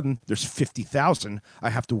of a sudden there's 50,000, I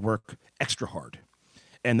have to work extra hard.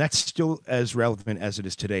 And that's still as relevant as it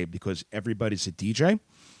is today because everybody's a DJ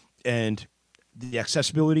and the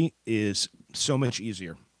accessibility is so much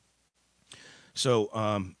easier. So,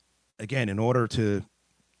 again, in order to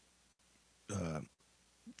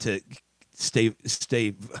stay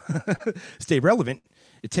stay relevant,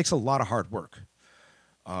 it takes a lot of hard work.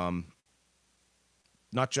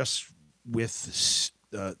 Not just with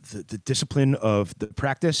the discipline of the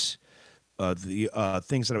practice, the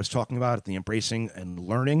things that I was talking about, the embracing and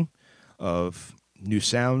learning of new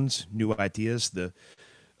sounds, new ideas, the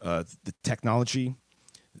technology,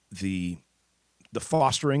 the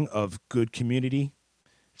fostering of good community.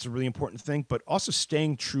 It's a really important thing, but also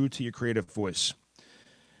staying true to your creative voice.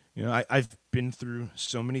 You know, I've been through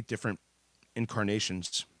so many different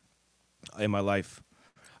incarnations in my life,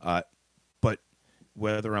 but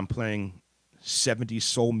whether I'm playing 70s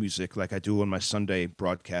soul music like I do on my Sunday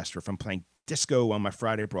broadcast, or if I'm playing disco on my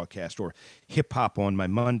Friday broadcast, or hip hop on my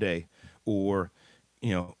Monday, or,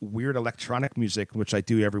 you know, weird electronic music, which I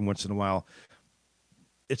do every once in a while,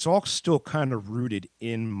 it's all still kind of rooted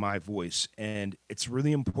in my voice. And it's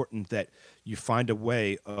really important that you find a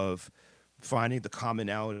way of finding the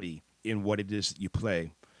commonality in what it is that you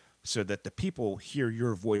play so that the people hear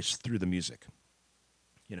your voice through the music.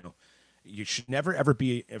 You know, you should never, ever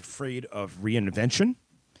be afraid of reinvention.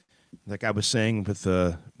 Like I was saying with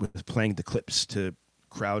playing the clips to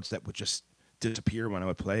crowds that would just disappear when I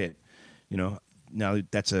would play it. You know, now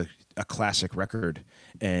that's a classic record.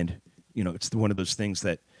 And, you know, it's one of those things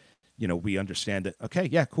that, you know, we understand that, okay,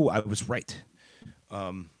 yeah, cool, I was right.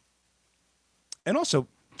 And also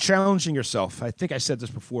challenging yourself. I think I said this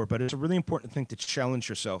before, but it's a really important thing to challenge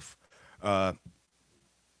yourself. And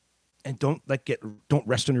don't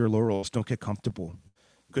rest on your laurels. Don't get comfortable,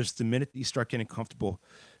 because the minute you start getting comfortable,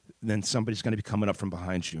 then somebody's going to be coming up from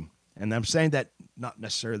behind you. And I'm saying that not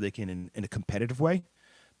necessarily in a competitive way,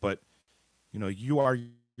 but, you know, you are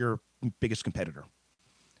your biggest competitor.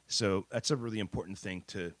 So that's a really important thing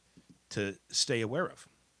to stay aware of.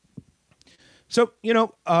 So, you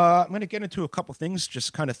know, I'm going to get into a couple things,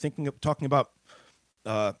 just kind of talking about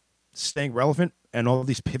staying relevant and all of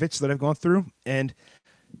these pivots that I've gone through. And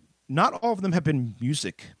not all of them have been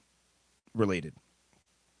music related.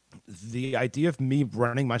 The idea of me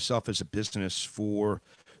running myself as a business for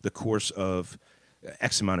the course of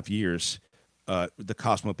X amount of years, the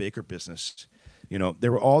Cosmo Baker business, you know,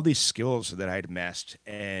 there were all these skills that I had amassed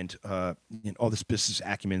and all this business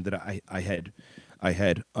acumen that I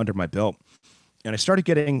had under my belt. And I started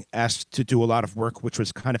getting asked to do a lot of work, which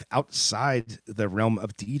was kind of outside the realm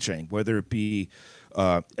of DJing, whether it be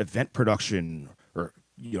event production or,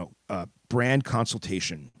 you know, brand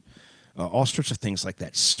consultation, all sorts of things like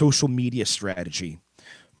that, social media strategy,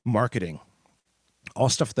 marketing, all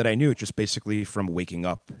stuff that I knew just basically from waking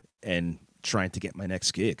up and trying to get my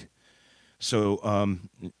next gig. So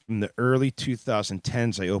in the early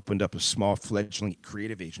 2010s, I opened up a small fledgling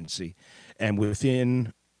creative agency. And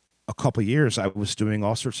within a couple of years, I was doing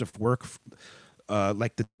all sorts of work,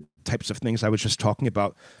 like the types of things I was just talking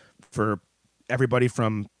about, for everybody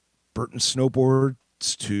from Burton Snowboards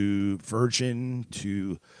to Virgin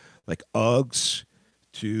to like Uggs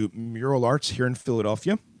to Mural Arts here in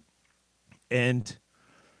Philadelphia. And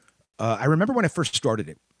I remember when I first started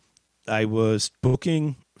it, I was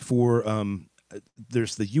booking for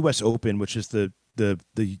there's the U.S. Open, which is the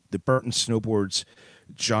Burton Snowboards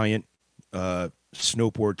giant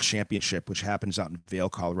snowboard championship, which happens out in Vail,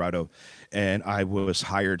 Colorado, and I was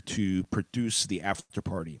hired to produce the after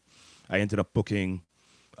party. I ended up booking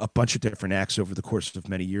a bunch of different acts over the course of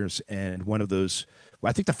many years. And one of those, well,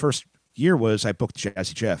 I think the first year was I booked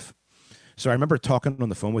Jazzy Jeff. So I remember talking on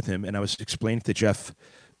the phone with him, and I was explaining to Jeff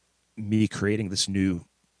me creating this new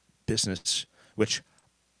business, which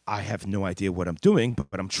I have no idea what I'm doing,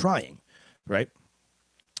 but I'm trying, right?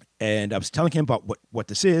 And I was telling him about what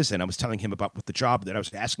this is, and I was telling him about what the job that I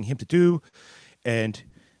was asking him to do. And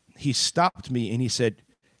he stopped me and he said,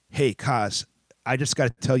 "Hey, Kaz, I just got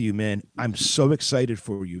to tell you, man, I'm so excited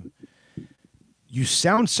for you. You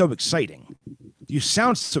sound so exciting. You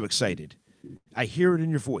sound so excited. I hear it in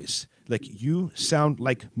your voice. Like you sound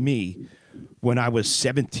like me when I was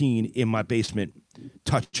 17 in my basement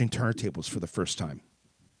touching turntables for the first time."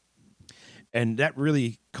 And that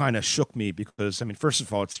really kind of shook me because, I mean, first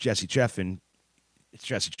of all, it's Jazzy Jeff and it's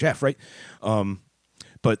Jazzy Jeff, right?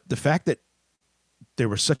 But the fact that there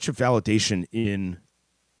was such a validation in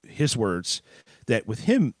his words that with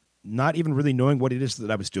him not even really knowing what it is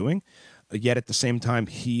that I was doing, yet at the same time,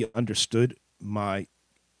 he understood my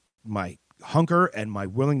hunger and my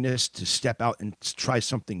willingness to step out and try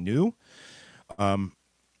something new,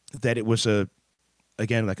 that it was an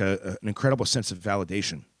incredible sense of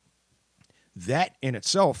validation. That in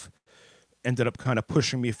itself ended up kind of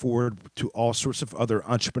pushing me forward to all sorts of other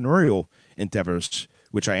entrepreneurial endeavors,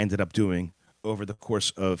 which I ended up doing over the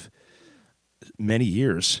course of many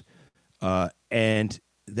years. And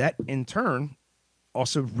that in turn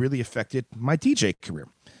also really affected my DJ career.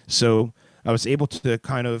 So I was able to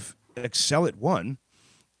kind of excel at one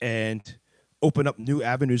and open up new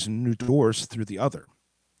avenues and new doors through the other.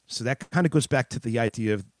 So that kind of goes back to the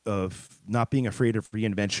idea of not being afraid of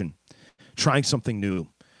reinvention, trying something new.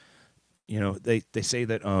 You know, they say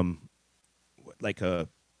that all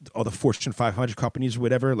the Fortune 500 companies or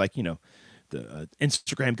whatever, like, you know, the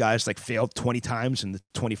Instagram guys like failed 20 times and the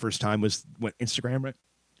 21st time was when Instagram, right?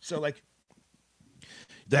 So like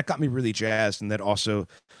that got me really jazzed, and that also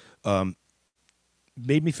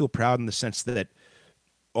made me feel proud in the sense that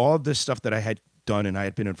all of this stuff that I had done and I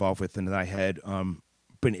had been involved with and that I had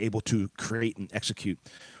been able to create and execute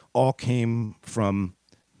all came from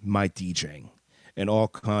my DJing, and all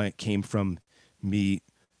came from me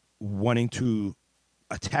wanting to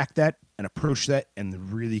attack that and approach that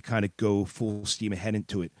and really kind of go full steam ahead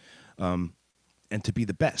into it, and to be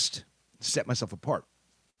the best, set myself apart.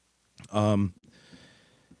 And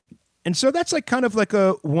so that's like kind of like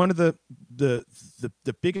one of the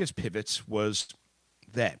biggest pivots was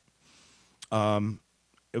that.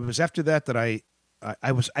 It was after that I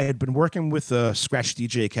had been working with Scratch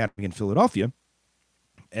DJ Academy in Philadelphia,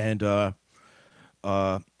 and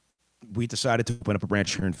we decided to open up a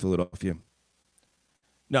branch here in Philadelphia.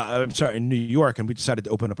 No, I'm sorry, in New York, and we decided to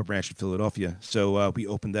open up a branch in Philadelphia. So we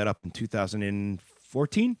opened that up in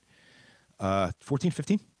 2014, 15, I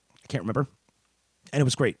can't remember, and it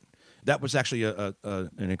was great. That was actually an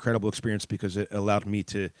incredible experience because it allowed me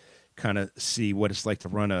to kind of see what it's like to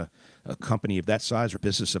run a company of that size or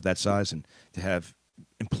business of that size, and to have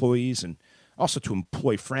employees and also to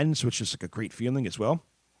employ friends, which is like a great feeling as well.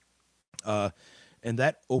 And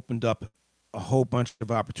that opened up a whole bunch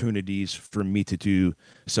of opportunities for me to do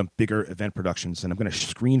some bigger event productions. And I'm going to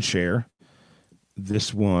screen share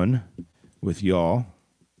this one with y'all.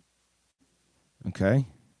 Okay.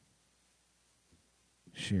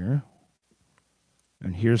 Share.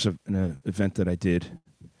 And here's an event that I did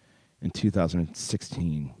in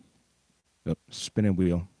 2016. Oh, spinning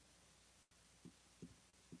wheel.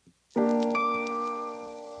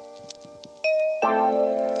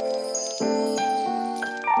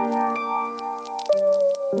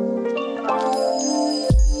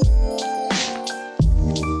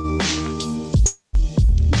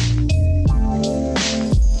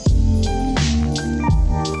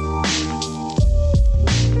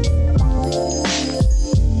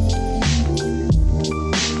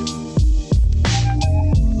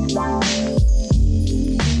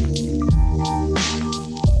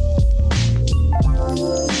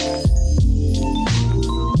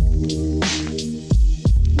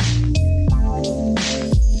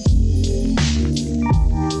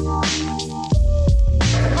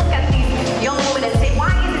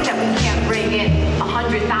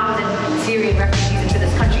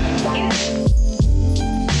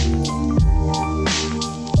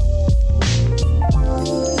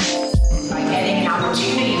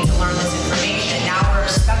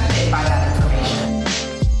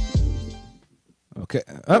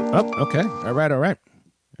 Okay. All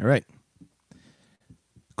right.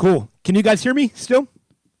 Cool. Can you guys hear me still?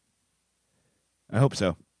 I hope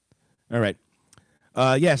so. All right.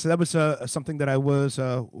 Yeah, so that was something that I was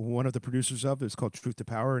one of the producers of. It was called Truth to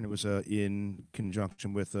Power, and it was in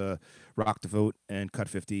conjunction with Rock the Vote and Cut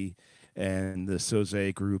 50 and the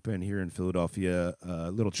Soze Group, and here in Philadelphia,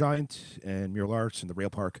 Little Giant and Mural Arts and the Rail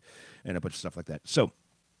Park and a bunch of stuff like that. So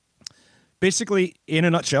basically, in a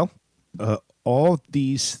nutshell, all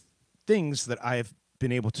these things that I've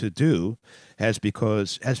been able to do has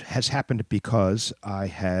happened because I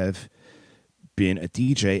have been a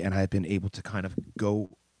DJ and I've been able to kind of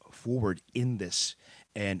go forward in this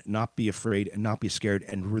and not be afraid and not be scared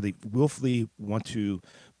and really willfully want to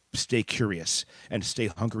stay curious and stay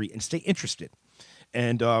hungry and stay interested.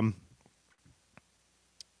 And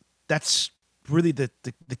that's really the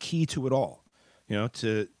key to it all,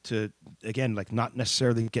 to again, like not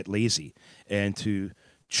necessarily get lazy and to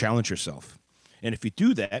challenge yourself. And if you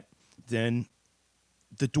do that, then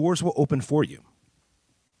the doors will open for you.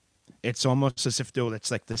 It's almost as if though that's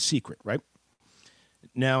like the secret, right?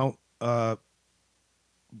 Now, now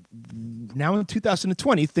in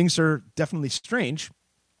 2020, things are definitely strange.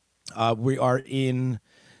 We are in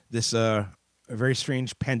this a very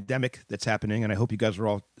strange pandemic that's happening, and I hope you guys are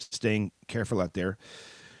all staying careful out there.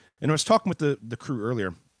 And I was talking with the crew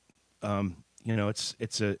earlier.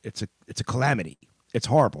 It's a calamity. It's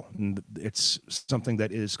horrible, and it's something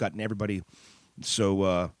that has gotten everybody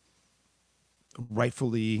so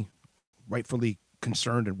rightfully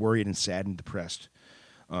concerned and worried and sad and depressed.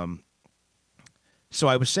 So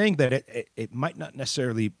I was saying that it might not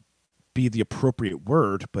necessarily be the appropriate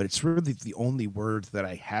word, but it's really the only word that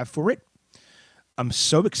I have for it. I'm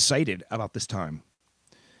so excited about this time.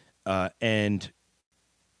 And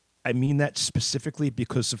I mean that specifically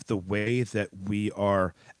because of the way that we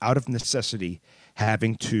are, out of necessity,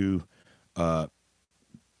 having to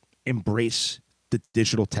embrace the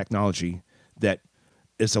digital technology that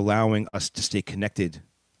is allowing us to stay connected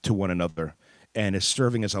to one another and is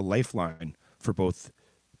serving as a lifeline for both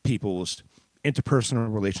people's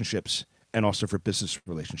interpersonal relationships and also for business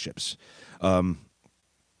relationships. My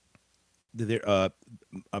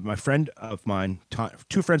friend of mine,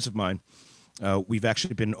 two friends of mine, we've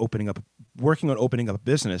actually been working on opening up a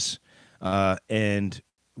business. And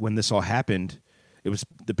when this all happened,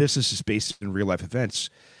 the business is based in real life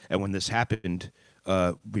events. And when this happened,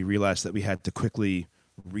 we realized that we had to quickly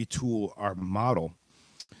retool our model.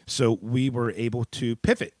 So we were able to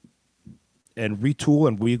pivot and retool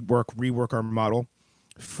and rework our model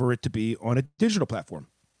for it to be on a digital platform.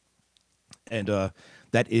 And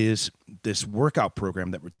that is this workout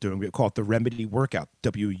program that we're doing. We call it the Remedy Workout,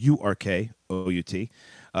 WURKOUT.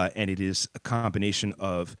 And it is a combination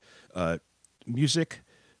of music,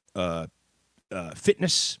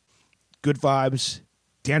 fitness, good vibes,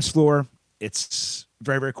 dance floor. It's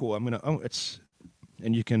very, very cool. I'm not going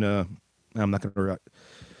to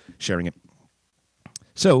sharing it.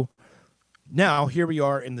 So now here we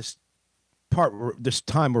are in this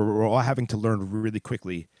time where we're all having to learn really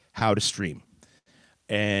quickly how to stream.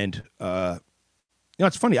 And,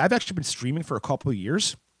 it's funny. I've actually been streaming for a couple of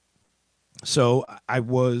years. So I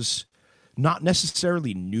was not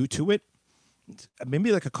necessarily new to it.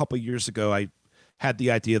 Maybe like a couple of years ago, I had the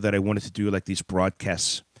idea that I wanted to do like these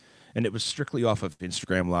broadcasts, and it was strictly off of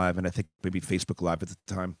Instagram Live and I think maybe Facebook Live at the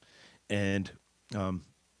time. And I'm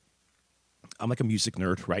like a music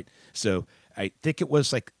nerd, right? So I think it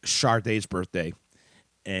was like Sade's birthday,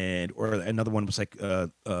 or another one was like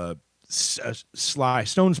Sly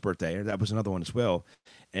Stone's birthday. That was another one as well.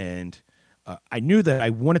 And I knew that I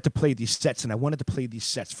wanted to play these sets, and I wanted to play these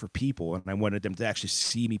sets for people, and I wanted them to actually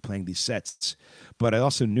see me playing these sets. But I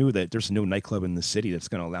also knew that there's no nightclub in the city that's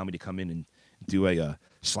going to allow me to come in and do a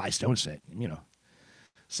Sly Stone set,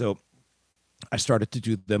 So I started to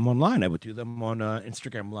do them online. I would do them on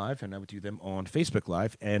Instagram Live, and I would do them on Facebook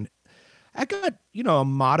Live, and I got a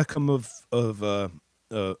modicum of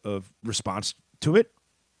response to it.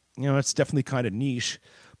 It's definitely kind of niche,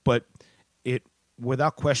 but it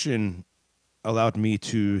without question allowed me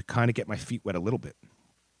to kind of get my feet wet a little bit.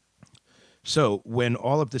 So when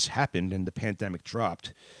all of this happened and the pandemic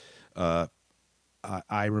dropped, I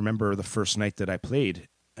remember the first night that I played,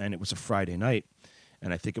 and it was a Friday night.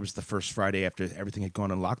 And I think it was the first Friday after everything had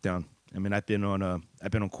gone on lockdown. I mean, I've been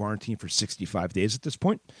on quarantine for 65 days at this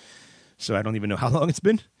point, so I don't even know how long it's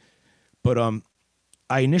been. But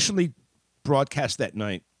I initially broadcast that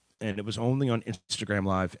night, and it was only on Instagram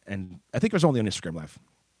Live, and I think it was only on Instagram Live.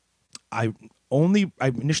 I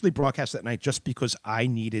initially broadcast that night just because I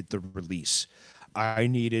needed the release. I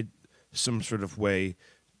needed some sort of way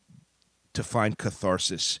to find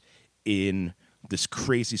catharsis in this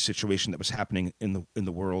crazy situation that was happening in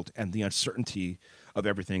the world and the uncertainty of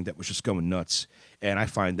everything that was just going nuts. And I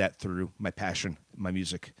find that through my passion, my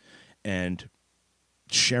music, and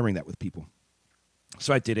sharing that with people.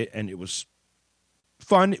 So I did it, and it was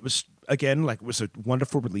fun. It was, again, like, it was a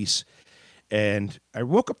wonderful release. And I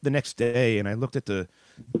woke up the next day and I looked at the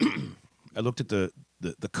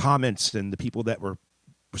the comments and the people that were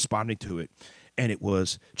responding to it, and it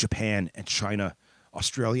was Japan and China,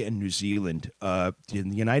 Australia and New Zealand, in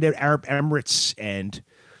the United Arab Emirates and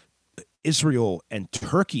Israel and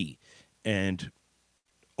Turkey, and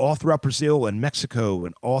all throughout Brazil and Mexico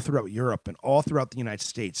and all throughout Europe and all throughout the United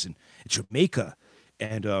States and Jamaica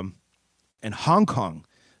and Hong Kong.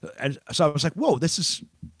 And so I was like, whoa, this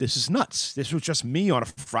is nuts. This was just me on a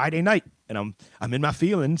Friday night, and I'm in my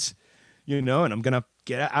feelings, and I'm gonna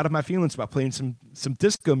get out of my feelings by playing some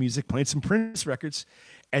disco music, playing some Prince records,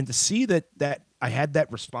 and to see that I had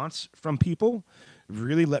that response from people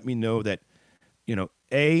really let me know that,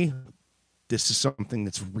 A, this is something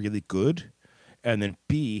that's really good, and then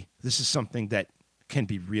B, this is something that can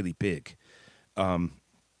be really big. Now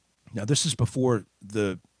this is before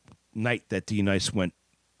the night that D Nice went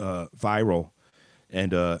viral,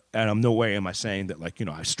 and I'm no way am I saying that, like,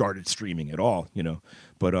 I started streaming at all,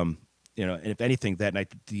 but and if anything, that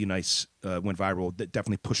night D Nice went viral, that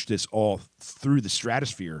definitely pushed this all through the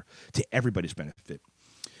stratosphere to everybody's benefit.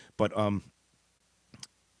 But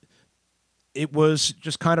it was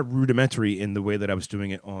just kind of rudimentary in the way that I was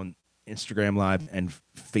doing it on Instagram Live and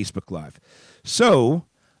Facebook Live. So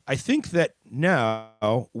I think that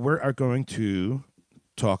now we are going to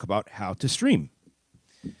talk about how to stream.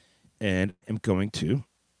 And I'm going to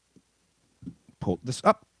pull this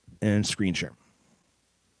up and screen share.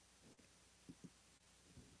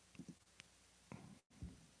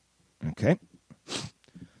 Okay.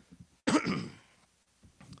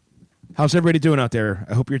 How's everybody doing out there?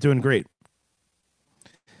 I hope you're doing great.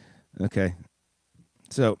 Okay.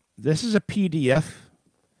 So this is a PDF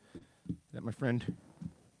that my friend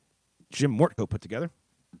Jim Mortko put together.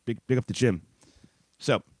 Big up to Jim.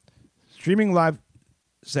 So streaming live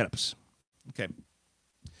setups. Okay.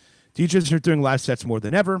 DJs are doing live sets more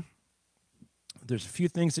than ever. There's a few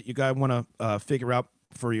things that you guys want to figure out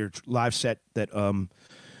for your live set that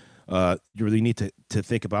you really need to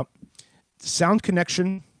think about. Sound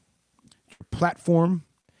connection, your platform,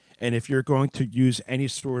 and if you're going to use any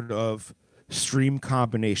sort of stream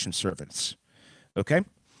combination service. Okay?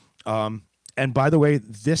 And by the way,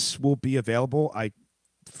 this will be available. I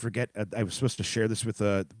forget, I was supposed to share this with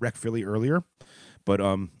Rec Philly earlier, but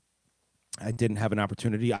I didn't have an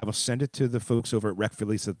opportunity. I will send it to the folks over at Rec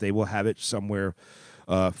Philly so that they will have it somewhere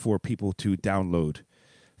for people to download,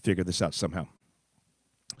 figure this out somehow.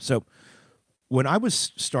 So when I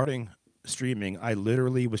was starting streaming, I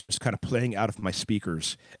literally was just kind of playing out of my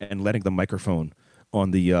speakers and letting the microphone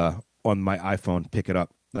on the on my iPhone pick it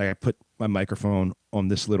up. Like, I put my microphone on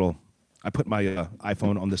this little, I put my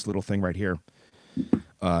iPhone on this little thing right here.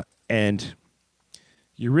 And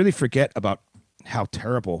you really forget about how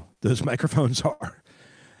terrible those microphones are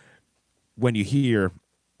when you hear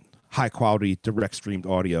high quality direct streamed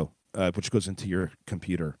audio, which goes into your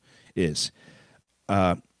computer is.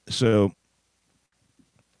 So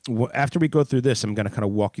after we go through this, I'm going to kind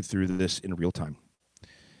of walk you through this in real time.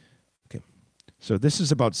 Okay. So this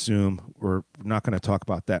is about Zoom. We're not going to talk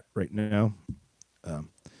about that right now.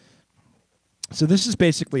 So this is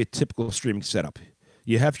basically a typical streaming setup.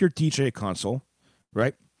 You have your DJ console,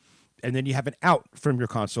 right? And then you have an out from your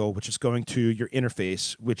console, which is going to your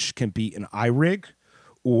interface, which can be an iRig,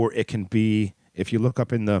 or it can be, if you look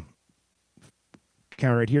up in the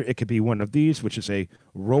camera right here, it could be one of these, which is a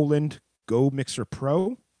Roland Go Mixer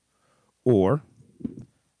Pro, or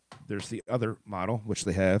there's the other model, which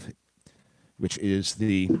they have, which is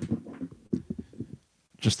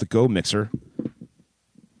just the Go Mixer.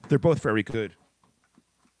 They're both very good.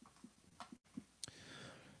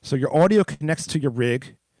 So your audio connects to your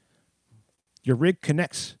rig. Your rig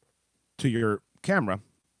connects to your camera.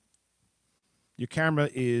 Your camera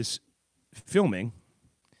is filming,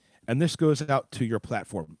 and this goes out to your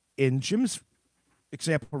platform. In Jim's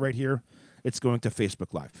example right here, it's going to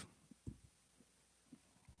Facebook Live.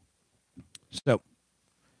 So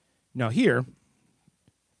now here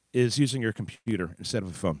is using your computer instead of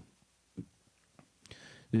a phone.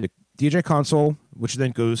 The DJ console, which then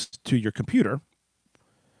goes to your computer.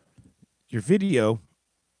 Your video,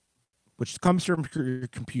 which comes from your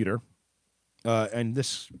computer, and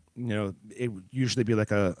this, it would usually be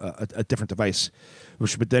like a different device,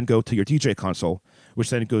 which would then go to your DJ console,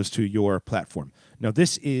 which then goes to your platform. Now,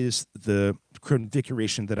 this is the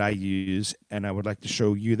configuration that I use, and I would like to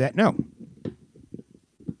show you that now.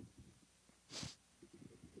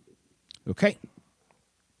 Okay.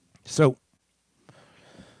 So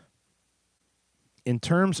in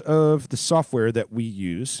terms of the software that we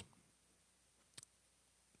use,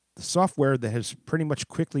 the software that has pretty much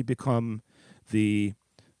quickly become the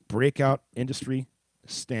breakout industry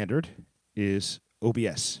standard is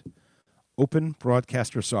OBS, Open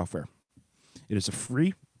Broadcaster Software. It is a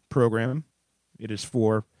free program. It is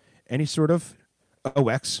for any sort of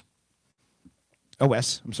OS,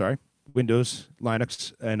 Windows,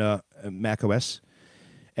 Linux, and Mac OS.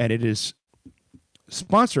 And it is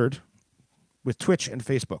sponsored with Twitch and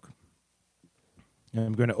Facebook. And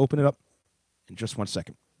I'm going to open it up in just 1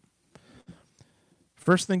 second.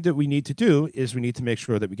 First thing that we need to do is we need to make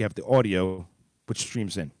sure that we have the audio which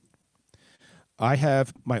streams in. I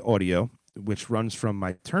have my audio, which runs from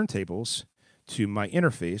my turntables to my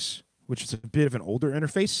interface, which is a bit of an older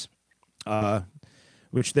interface,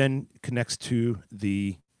 which then connects to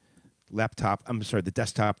the the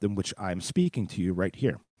desktop in which I'm speaking to you right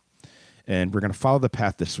here. And we're going to follow the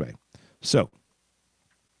path this way. So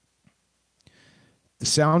the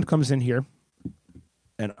sound comes in here,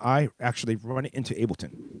 and I actually run it into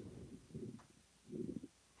Ableton.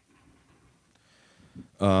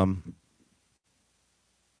 I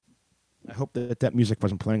hope that music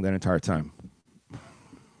wasn't playing that entire time.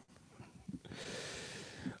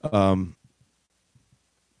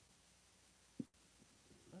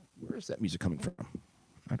 Where is that music coming from?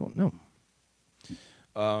 I don't know.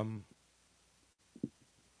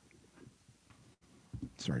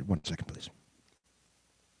 Sorry, 1 second, please.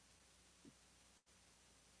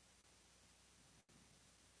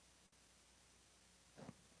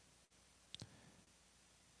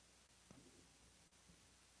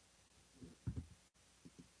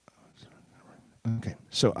 Okay,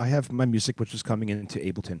 so I have my music, which is coming into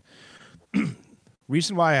Ableton.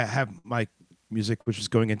 Reason why I have my music, which is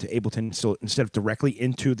going into Ableton, so instead of directly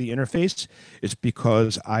into the interface, is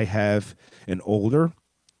because I have an older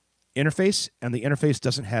interface, and the interface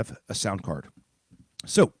doesn't have a sound card.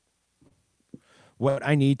 So what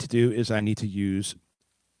I need to do is I need to use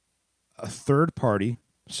a third-party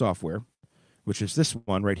software, which is this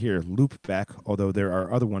one right here, Loopback, although there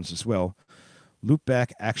are other ones as well.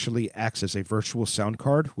 Loopback actually acts as a virtual sound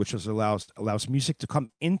card, which allows music to come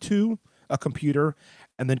into a computer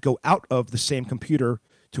and then go out of the same computer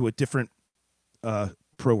to a different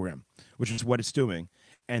program, which is what it's doing.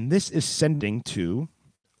 And this is sending to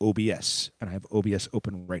OBS, and I have OBS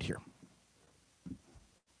open right here.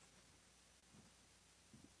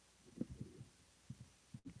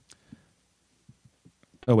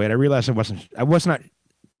 Oh wait, I realized I was not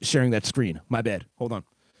sharing that screen. My bad. Hold on.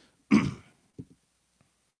 Sharing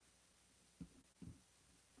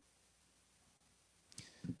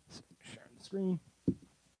the screen.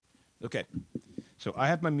 Okay. So I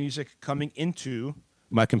have my music coming into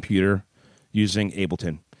my computer using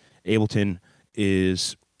Ableton. Ableton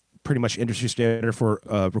is pretty much industry standard for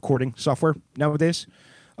recording software nowadays.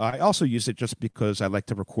 I also use it just because I like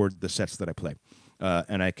to record the sets that I play.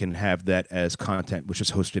 And I can have that as content, which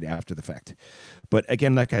is hosted after the fact. But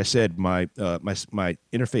again, like I said, my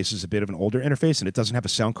interface is a bit of an older interface, and it doesn't have a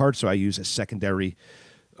sound card, so I use a secondary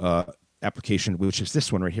application, which is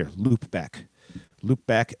this one right here, Loopback.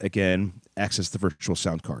 Loopback, again, acts as the virtual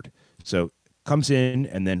sound card. So comes in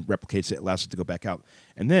and then replicates it, allows it to go back out.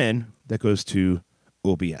 And then that goes to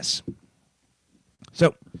OBS.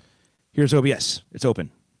 So here's OBS. It's open.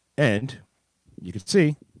 And you can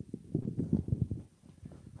see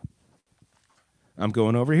I'm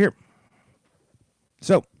going over here.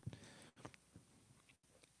 So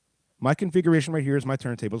my configuration right here is my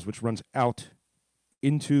turntables, which runs out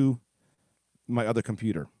into my other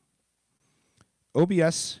computer.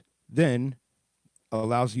 OBS then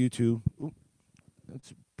allows you to,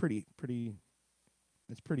 that's pretty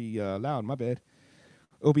loud, my bad.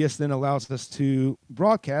 OBS then allows us to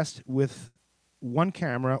broadcast with one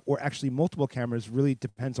camera, or actually multiple cameras, really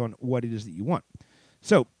depends on what it is that you want.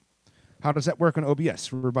 So how does that work on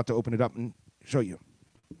OBS? We're about to open it up and show you.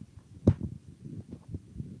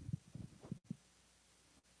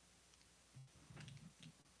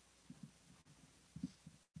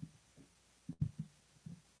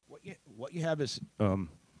 What you have is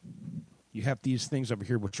you have these things over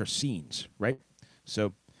here, which are scenes, right?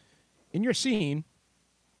 So in your scene,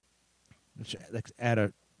 let's add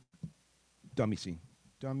a dummy scene.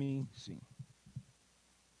 Dummy scene.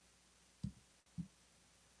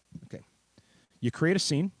 Okay. You create a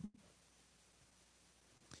scene,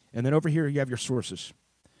 and then over here you have your sources.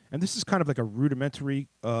 And this is kind of like a rudimentary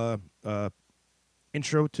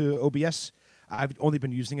intro to OBS. I've only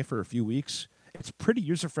been using it for a few weeks. It's pretty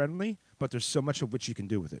user-friendly, but there's so much of which you can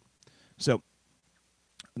do with it. So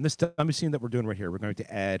in this dummy scene that we're doing right here, we're going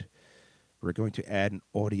to add we're going to add an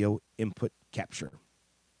audio input capture,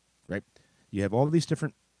 right? You have all these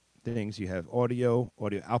different things. You have audio,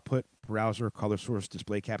 audio output, browser, color source,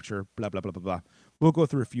 display capture, blah, blah, blah, blah, blah. We'll go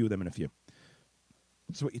through a few of them in a few.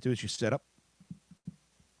 So what you do is you set up,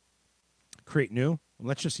 create new, and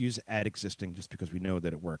let's just use add existing just because we know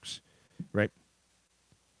that it works, right?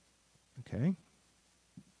 Okay.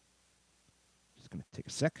 Just going to take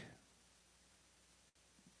a sec.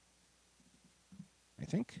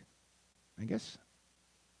 I guess.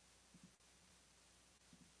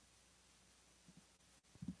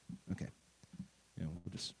 Okay.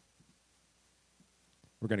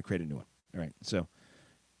 We're going to create a new one. All right. So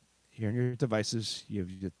here in your devices, you have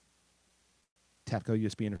your Tapco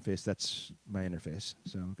USB interface. That's my interface.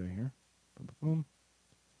 So I'll go here. Boom, boom, boom.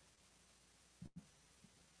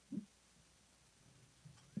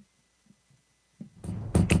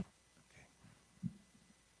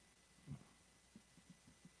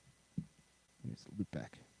 Loop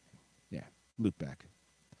back. Yeah, loop back.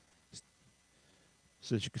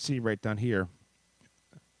 So as you can see right down here,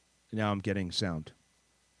 now I'm getting sound.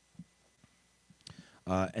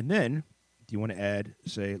 And then you want to add,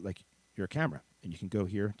 say, like your camera. And you can go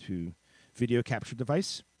here to video capture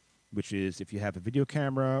device, which is if you have a video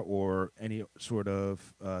camera or any sort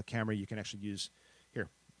of camera, you can actually use here.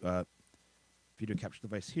 Video capture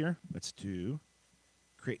device here. Let's do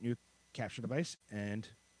create new capture device. And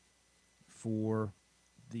for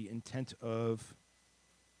the intent of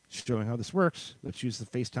showing how this works, let's use the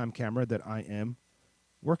FaceTime camera that I am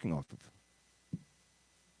working off of.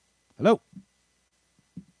 Hello.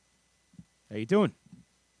 How you doing?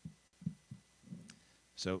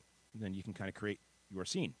 So then you can kind of create your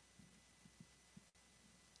scene.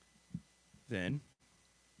 Then,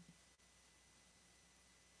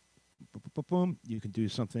 boom, boom, boom, boom, you can do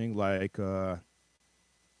something like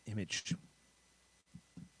image.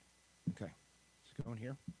 Okay, let's go in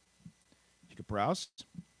here. You can browse.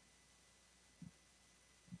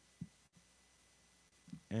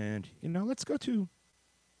 And, let's go to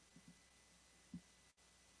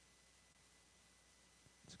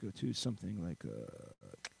something like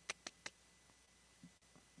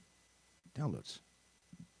downloads.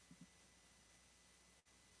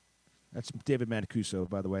 That's David Mancuso,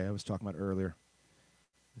 by the way, I was talking about earlier.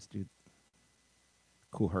 Let's do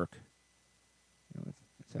Cool Herc.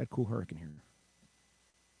 Let's add Cool Herc in here.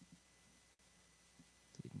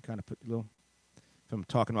 So you can kind of put a little, if I'm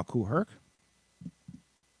talking about Cool Herc.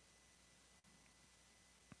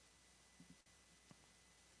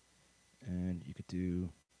 And you could do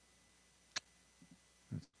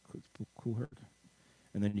Cool Herc.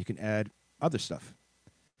 And then you can add other stuff.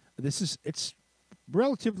 It's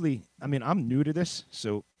relatively, I'm new to this,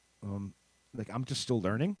 so I'm just still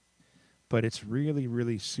learning, but it's really,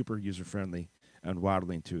 really super user-friendly and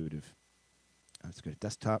wildly intuitive. Let's go to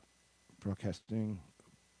desktop, broadcasting,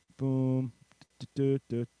 boom,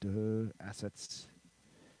 assets.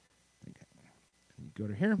 And you go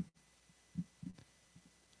to here.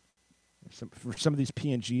 For some of these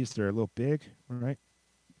PNGs, they're a little big, right?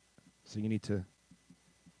 So you need to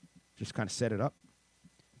just kind of set it up.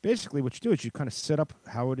 Basically, what you do is you kind of set up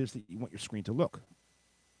how it is that you want your screen to look.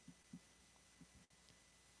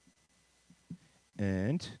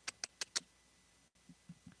 And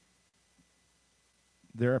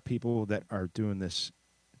there are people that are doing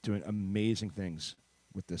amazing things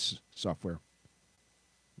with this software.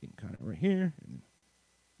 You can kind of right here. And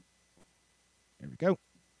there we go.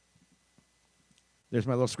 There's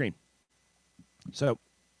my little screen. So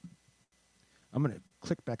I'm going to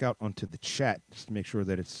click back out onto the chat just to make sure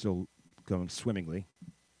that it's still going swimmingly.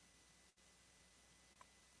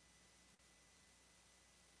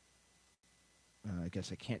 I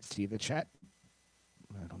guess I can't see the chat.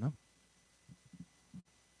 I don't know.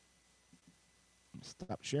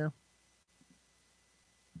 Stop share.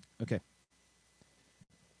 Okay.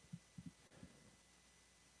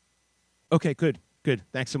 Okay, good.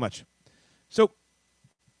 Thanks so much. So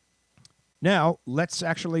now let's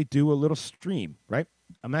actually do a little stream, right?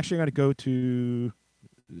 I'm actually going to go to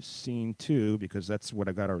scene 2 because that's what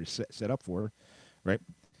I've got already set up for, right?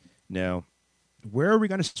 Now, where are we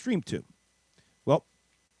going to stream to? Well,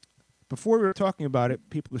 before we were talking about it,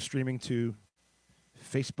 people are streaming to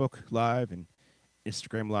Facebook Live and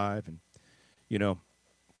Instagram Live, and,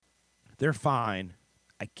 they're fine,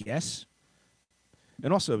 I guess.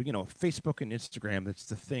 And also, Facebook and Instagram, that's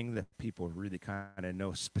the thing that people really kind of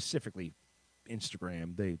know, specifically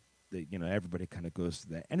Instagram. They everybody kind of goes to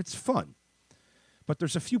that, and it's fun. But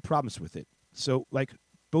there's a few problems with it. So, like,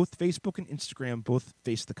 both Facebook and Instagram both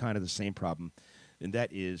face the same problem, and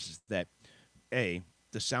that is that, A,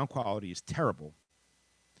 the sound quality is terrible,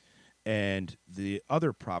 And the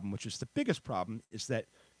other problem, which is the biggest problem, is that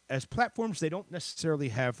as platforms, they don't necessarily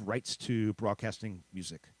have rights to broadcasting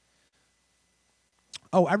music.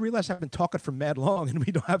 Oh, I realize I've been talking for mad long and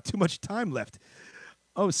we don't have too much time left.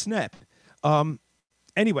 Oh, snap.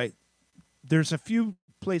 Anyway, there's a few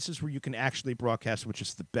places where you can actually broadcast, which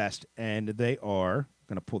is the best, and they are, I'm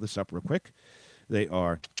going to pull this up real quick. They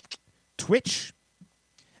are Twitch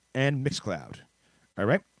and Mixcloud. All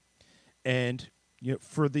right? And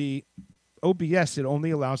for the OBS, it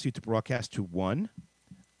only allows you to broadcast to one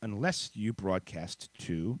unless you broadcast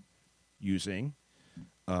to using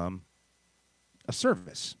a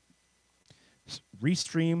service.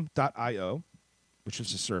 Restream.io, which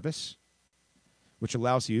is a service which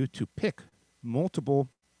allows you to pick multiple.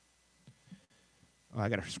 Oh, I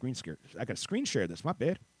got a screen share this. My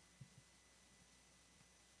bad.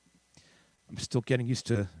 I'm still getting used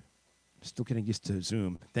to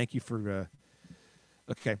Zoom. Thank you for.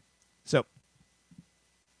 Okay, so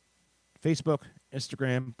Facebook,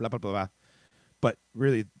 Instagram, blah blah blah blah. But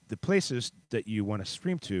really, the places that you want to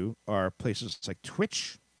stream to are places like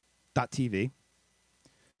Twitch.tv,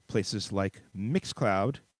 places like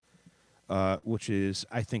Mixcloud, which is,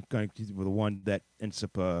 I think, going to be the one that ends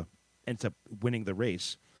up winning the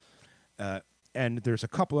race. And there's a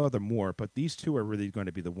couple other more, but these two are really going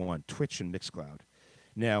to be the one, Twitch and Mixcloud.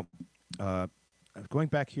 Now, going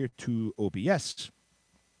back here to OBS,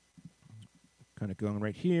 kind of going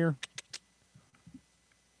right here.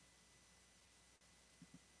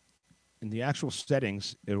 In the actual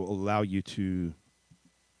settings, it will allow you to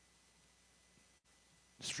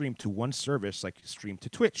stream to one service, like stream to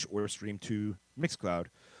Twitch or stream to Mixcloud,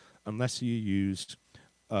 unless you use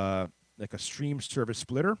like a stream service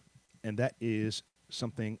splitter, and that is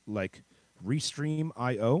something like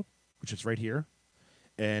Restream.io, which is right here.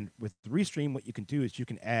 And with Restream, what you can do is you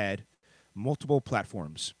can add multiple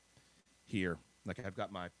platforms here. Like I've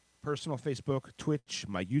got my personal Facebook, Twitch,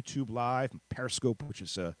 my YouTube Live, Periscope, which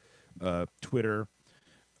is Twitter,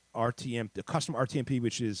 RTM, the custom RTMP,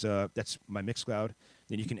 which is that's my Mixcloud.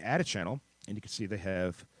 Then you can add a channel, and you can see they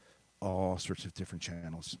have all sorts of different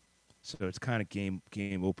channels. So it's kind of game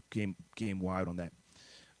wide on that.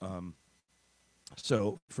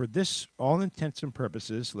 So for this, all intents and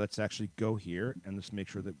purposes, let's actually go here and let's make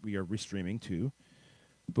sure that we are restreaming to.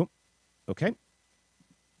 Boom. Okay.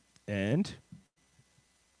 And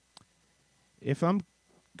if I'm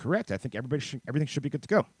correct, I think everything should be good to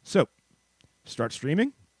go. So start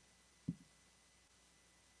streaming.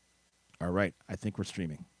 All right, I think we're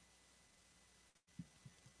streaming.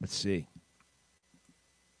 Let's see.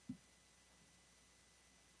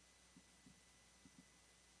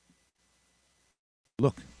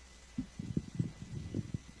 Look.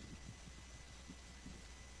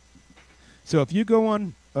 So if you go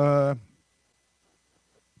on,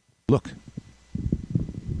 look.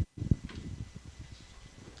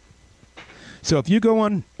 So if you go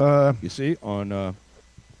on, you see, on,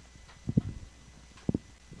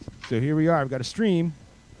 so here we are. I've got a stream.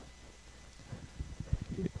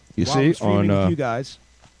 You see, on with you guys.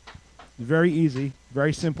 Very easy,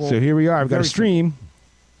 very simple. So here we are. I've got a stream.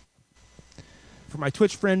 For my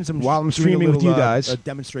Twitch friends, while I'm streaming with you guys, a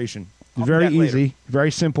demonstration. Very easy,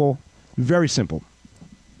 very simple, very simple.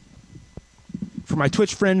 For my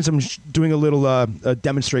Twitch friends, I'm doing a little a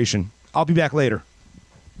demonstration. I'll be back later.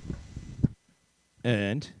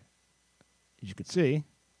 And as you can see,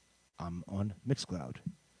 I'm on Mixcloud.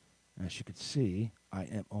 As you can see, I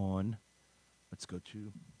am on, let's go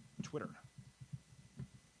to Twitter.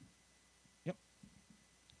 Yep.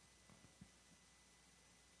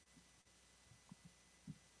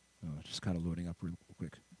 Oh, just kind of loading up real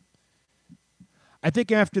quick. I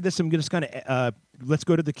think after this, I'm just kind of, let's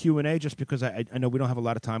go to the Q&A just because I know we don't have a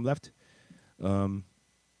lot of time left.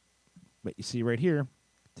 But you see right here,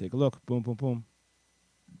 take a look, boom, boom, boom.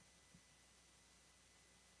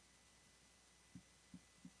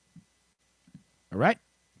 All right,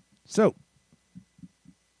 so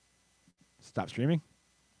stop streaming.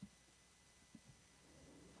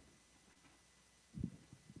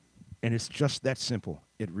 And it's just that simple.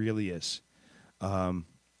 It really is.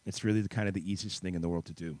 It's really the easiest thing in the world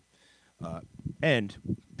to do. And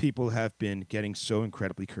people have been getting so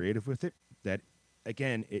incredibly creative with it that,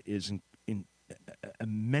 again, it is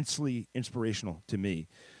immensely inspirational to me.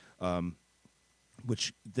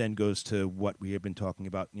 Which then goes to what we have been talking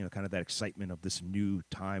about, kind of that excitement of this new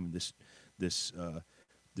time, this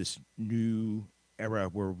new era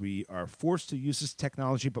where we are forced to use this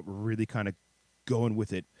technology, but we're really kind of going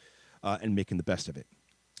with it and making the best of it.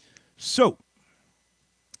 So,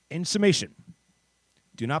 in summation,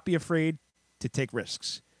 do not be afraid to take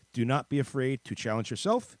risks. Do not be afraid to challenge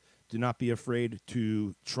yourself. Do not be afraid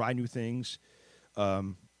to try new things.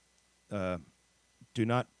 Um, do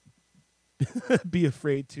not be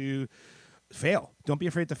afraid to fail. Don't be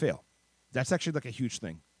afraid to fail. That's actually like a huge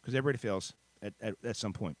thing because everybody fails at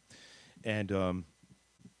some point. And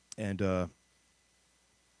and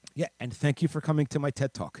yeah, and thank you for coming to my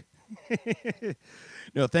TED Talk.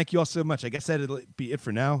 No, thank you all so much. I guess that'll be it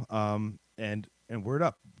for now. And word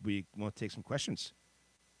up. We want to take some questions.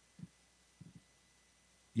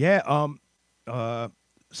 Yeah.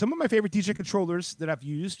 Some of my favorite DJ controllers that I've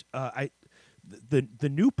used. The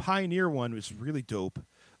new Pioneer one was really dope.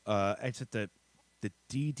 It's at the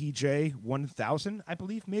DDJ 1000, I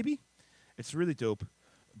believe, maybe. It's really dope.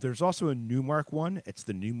 There's also a Newmark one. It's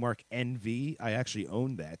the Newmark NV. I actually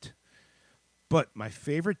own that. But my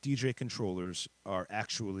favorite DJ controllers are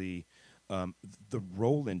actually the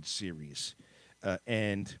Roland series.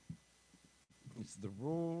 And it's the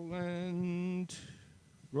Roland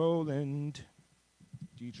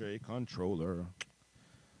DJ controller.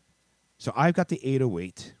 So I've got the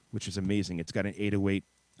 808, which is amazing. It's got an 808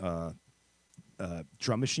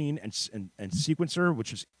 drum machine and sequencer,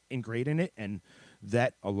 which is ingrained in it. And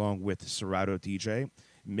that, along with Serato DJ,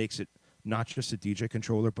 makes it not just a DJ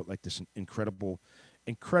controller, but like this incredible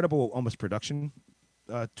almost production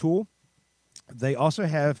tool. They also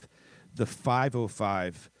have the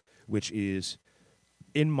 505, which is,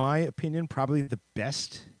 in my opinion, probably the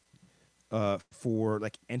best for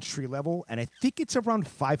like entry level, and I think it's around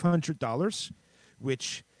 $500,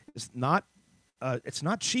 which is not it's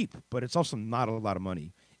not cheap, but it's also not a lot of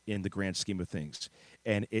money in the grand scheme of things.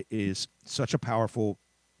 And it is such a powerful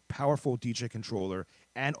DJ controller,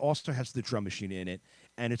 and also has the drum machine in it,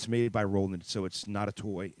 and it's made by Roland, so it's not a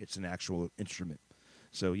toy; it's an actual instrument.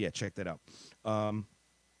 So yeah, check that out.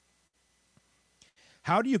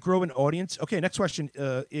 How do you grow an audience? Okay, next question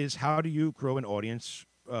is how do you grow an audience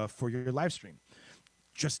for your live stream?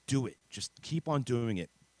 Just do it. Just keep on doing it.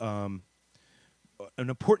 An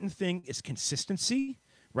important thing is consistency,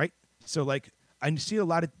 right? So like I see a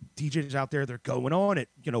lot of DJs out there, they're going on at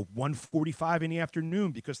 1:45 in the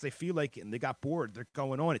afternoon because they feel like it and they got bored. They're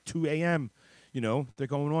going on at 2 a.m. They're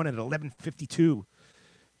going on at 11:52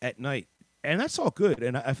 at night, and that's all good.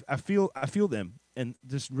 And I feel them, and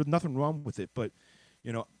there's nothing wrong with it. But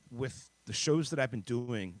with the shows that I've been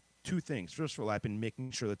doing, two things. First of all, I've been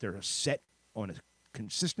making sure that they're set on a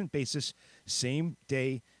consistent basis, same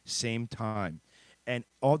day, same time. And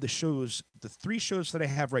all the shows, the three shows that I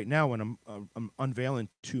have right now, and I'm unveiling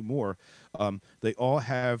two more, they all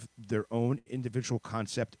have their own individual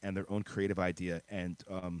concept and their own creative idea. And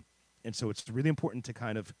so it's really important to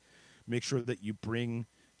kind of make sure that you bring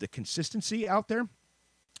the consistency out there,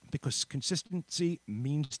 because consistency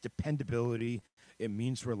means dependability. It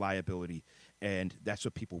means reliability, and that's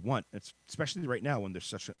what people want. It's especially right now when there's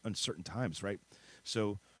such uncertain times, right?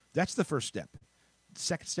 So that's the first step. The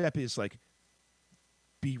second step is like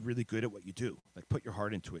be really good at what you do. Like put your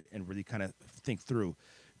heart into it and really kind of think through.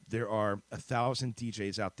 There are 1,000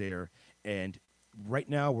 DJs out there, and right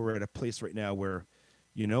now we're at a place right now where,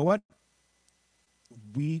 you know what?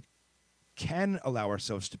 We can allow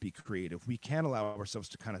ourselves to be creative. We can allow ourselves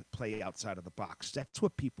to kind of play outside of the box. That's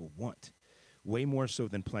what people want. Way more so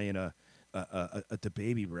than playing a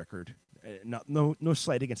DaBaby record. No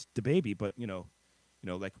slight against DaBaby, but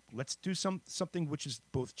like let's do something which is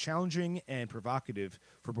both challenging and provocative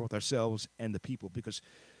for both ourselves and the people, because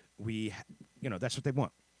that's what they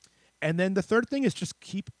want. And then the third thing is just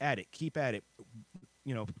keep at it.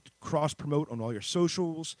 Cross promote on all your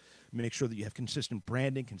socials. Make sure that you have consistent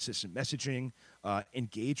branding, consistent messaging.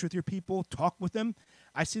 Engage with your people. Talk with them.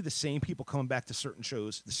 I see the same people coming back to certain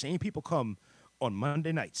shows. The same people come on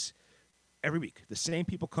Monday nights every week. The same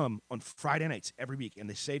people come on Friday nights every week, and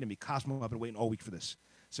they say to me, "Cosmo, I've been waiting all week for this."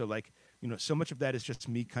 So so much of that is just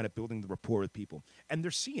me kind of building the rapport with people, and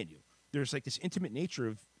they're seeing you. There's like this intimate nature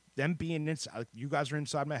of them being inside. Like, you guys are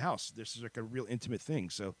inside my house. This is like a real intimate thing.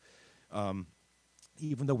 So.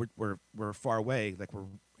 Even though we're far away, like we're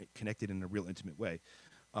connected in a real intimate way.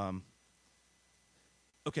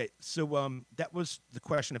 Okay, so that was the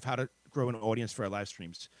question of how to grow an audience for our live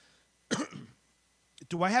streams.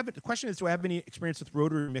 The question is, do I have any experience with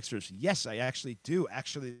rotary mixers? Yes, I actually do.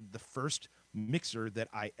 Actually, the first mixer that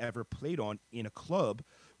I ever played on in a club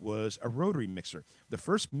was a rotary mixer. The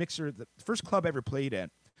first club I ever played at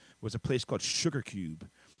was a place called Sugar Cube,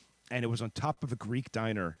 and it was on top of a Greek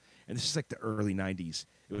diner. And this is like the early 90s.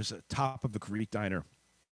 It was at top of a Greek diner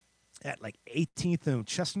at like 18th and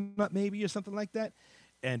Chestnut, maybe, or something like that.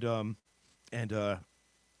 And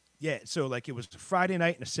yeah, so like it was a Friday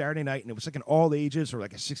night and a Saturday night, and it was like an all ages or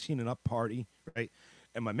like a 16 and up party, right?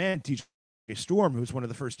 And my man DJ Storm, who was one of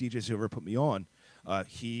the first DJs who ever put me on,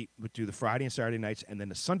 he would do the Friday and Saturday nights, and then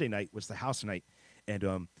the Sunday night was the house night,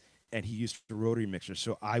 and he used the rotary mixer,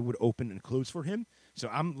 so I would open and close for him. So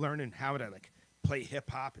I'm learning how to like play hip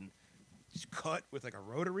hop and just cut with like a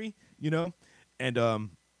rotary, and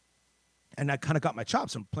I kind of got my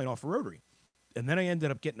chops. I'm playing off a rotary, and then I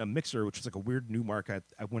ended up getting a mixer, which was like a weird Newmark. I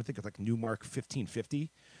want to think of like Newmark 1550,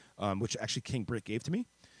 which actually King Britt gave to me,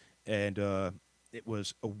 and it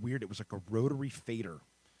was it was like a rotary fader,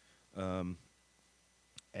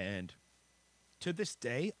 and to this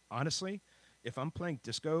day, honestly, if I'm playing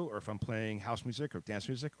disco or if I'm playing house music or dance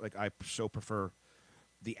music, like I so prefer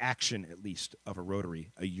the action at least of a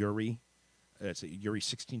rotary, a Yuri, it's a Yuri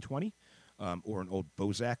 1620, or an old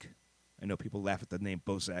Bozak. I know people laugh at the name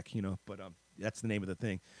Bozak, but that's the name of the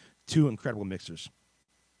thing. Two incredible mixers.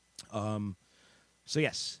 So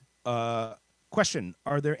yes. Question: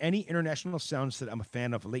 are there any international sounds that I'm a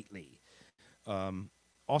fan of lately?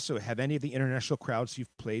 Also, have any of the international crowds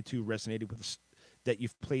you've played to resonated with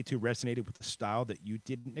the style that you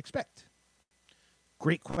didn't expect?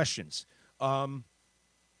 Great questions.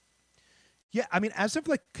 Yeah, I mean, as of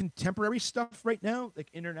like contemporary stuff right now, like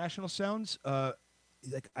international sounds,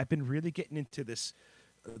 like I've been really getting into this.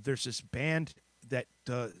 There's this band that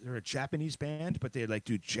they're a Japanese band, but they like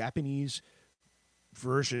do Japanese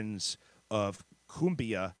versions of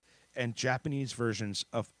cumbia and Japanese versions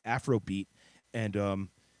of Afrobeat, and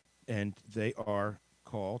they are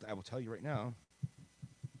called. I will tell you right now.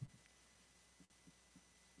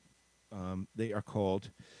 They are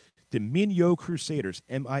called the Minyo Crusaders,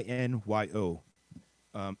 Minyo,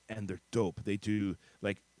 and they're dope. They do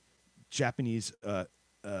like Japanese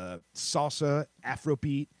salsa,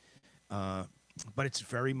 Afrobeat, but it's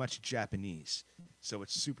very much Japanese, so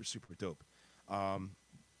it's super super dope.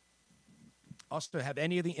 Also, have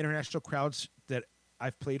any of the international crowds that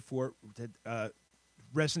I've played for that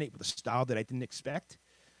resonate with a style that I didn't expect?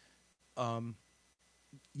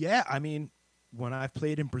 Yeah, I mean, when I've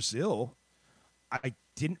played in Brazil, I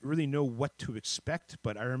didn't really know what to expect,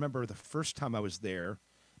 but I remember the first time I was there.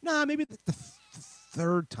 Nah, maybe the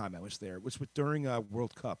third time I was there. It was during a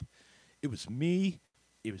World Cup. It was me.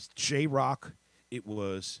 It was J Rock. It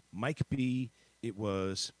was Mike B. It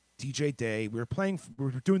was DJ Day. We were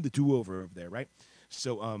doing the do-over over there, right?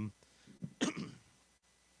 So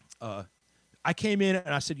I came in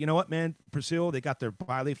and I said, you know what, man, Brazil, they got their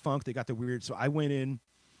baile funk, they got the weird. So I went in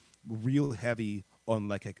real heavy on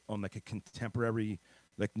like a contemporary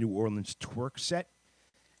like New Orleans twerk set,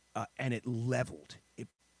 and it leveled. It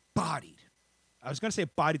bodied. I was gonna say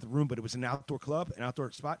it bodied the room, but it was an outdoor club, an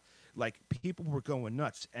outdoor spot. Like people were going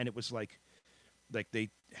nuts, and it was like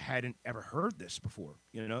they hadn't ever heard this before,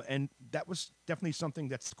 and that was definitely something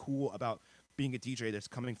that's cool about being a DJ that's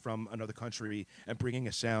coming from another country and bringing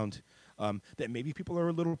a sound that maybe people are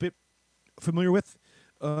a little bit familiar with,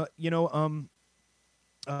 on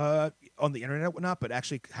the internet and whatnot, but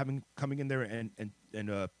actually coming in there and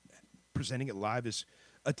presenting it live is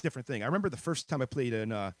a different thing. I remember the first time I played in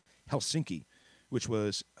Helsinki, which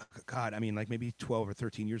was, God, I mean, like maybe 12 or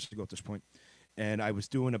 13 years ago at this point. And I was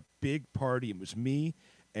doing a big party. It was me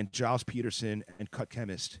and Giles Peterson and Cut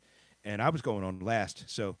Chemist. And I was going on last.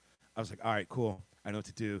 So I was like, all right, cool. I know what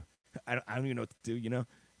to do. I don't even know what to do,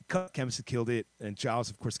 Cut Chemist had killed it. And Giles,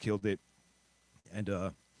 of course, killed it. And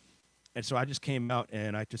so I just came out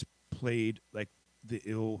and I just played like the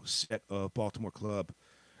ill set of Baltimore Club.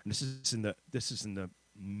 And this is in the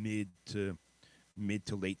mid to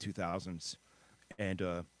late 2000s. And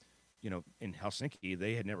in Helsinki,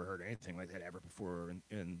 they had never heard anything like that ever before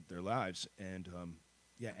in their lives. And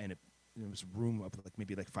and it was a room of like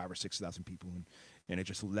maybe like 5,000 or 6,000 people, and it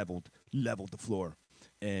just leveled the floor.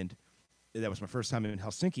 And that was my first time in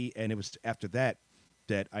Helsinki. And it was after that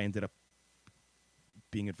I ended up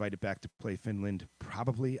being invited back to play Finland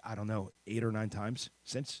probably, I don't know, 8 or 9 times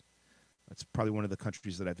since. That's probably one of the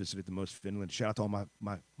countries that I visited the most, Finland. Shout out to all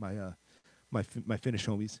my Finnish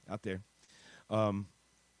homies out there.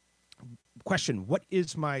 Question: what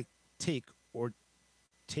is my take or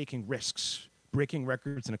taking risks, breaking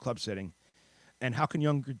records in a club setting, and how can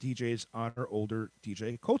younger DJs honor older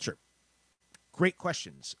DJ culture? Great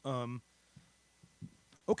questions.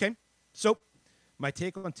 Okay, so my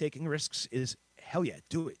take on taking risks is hell yeah,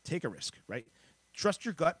 do it. Take a risk, right? Trust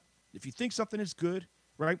your gut. If you think something is good,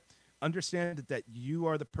 right, understand that you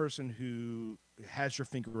are the person who has your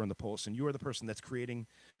finger on the pulse, and you are the person that's creating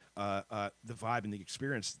the vibe and the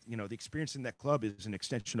experience. The experience in that club is an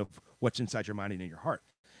extension of what's inside your mind and in your heart,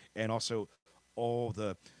 and also all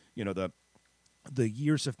the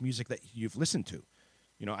years of music that you've listened to.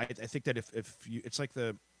 I think that if you, it's like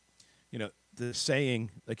you know, the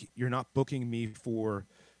saying, like, you're not booking me for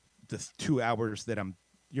the 2 hours that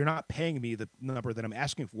you're not paying me the number that I'm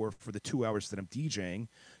asking for the 2 hours that I'm DJing.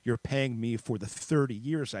 You're paying me for the 30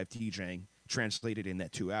 years I've DJing translated in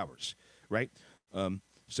that 2 hours, right?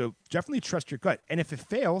 So definitely trust your gut. And if it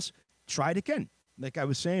fails, try it again. Like I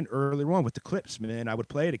was saying earlier on with the clips, man, I would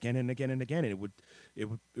play it again and again and again, and it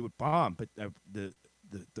would bomb. But the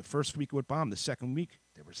first week it would bomb. The second week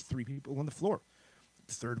there was 3 people on the floor.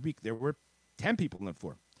 The third week there were 10 people on the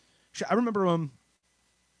floor. I remember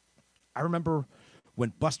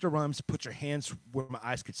when Busta Rhymes' "Put Your Hands Where My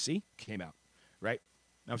Eyes Could See" came out, right?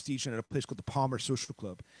 I was teaching at a place called the Palmer Social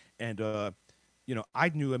Club, and you know, I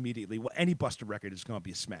knew immediately, well, any Busta record is going to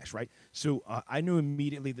be a smash, right? So I knew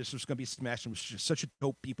immediately this was going to be a smash. It was just such a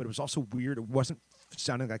dope beat, but it was also weird. It wasn't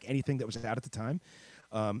sounding like anything that was out at the time.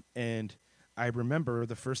 And I remember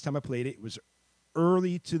the first time I played it, it was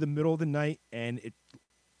early to the middle of the night, and it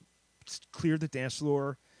cleared the dance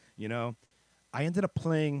floor. You know, I ended up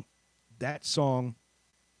playing that song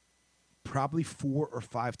probably 4 or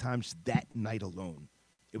 5 times that night alone.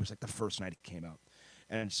 It was like the first night it came out.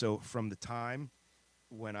 And so from the time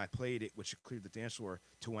when I played it, which cleared the dance floor,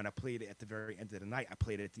 to when I played it at the very end of the night, I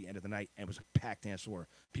played it at the end of the night, and it was a packed dance floor.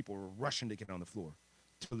 People were rushing to get on the floor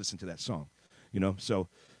to listen to that song, you know? So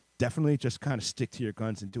definitely just kind of stick to your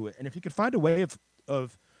guns and do it. And if you can find a way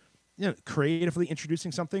of you know, creatively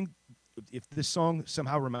introducing something, if this song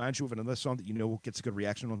somehow reminds you of another song that you know gets a good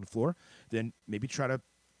reaction on the floor, then maybe try to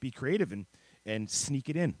be creative and sneak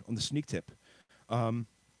it in on the sneak tip.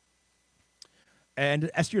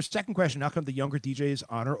 And as to your second question, how come the younger DJs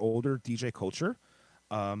honor older DJ culture?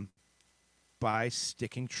 By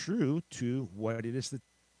sticking true to what it is that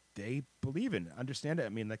they believe in. Understand it? I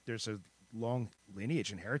mean, like, there's a long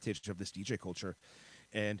lineage and heritage of this DJ culture.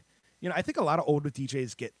 And, you know, I think a lot of older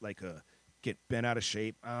DJs get bent out of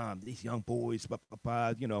shape. These young boys,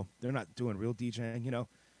 you know, they're not doing real DJing, you know.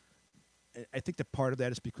 I think that part of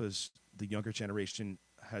that is because the younger generation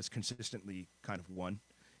has consistently kind of won.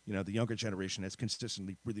 You know, the younger generation has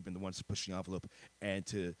consistently really been the ones to push the envelope and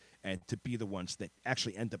to be the ones that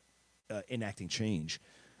actually end up enacting change.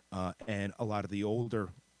 And a lot of the older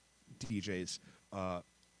DJs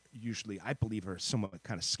usually, I believe, are somewhat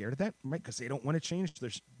kind of scared of that, right? Because they don't want to change.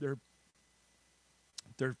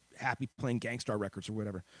 They're happy playing Gangstar records or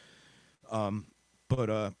whatever.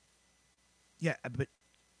 But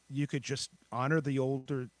you could just honor the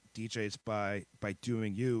older DJs by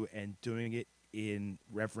doing you and doing it in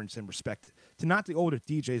reverence and respect to not the older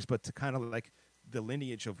DJs, but to kind of like the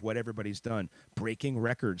lineage of what everybody's done. Breaking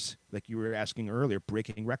records, like you were asking earlier,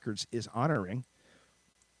 breaking records is honoring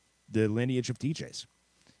the lineage of DJs,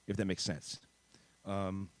 if that makes sense.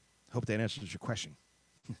 Hope that answers your question.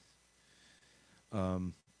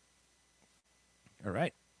 All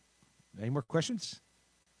right. Any more questions?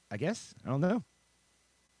 I guess. I don't know.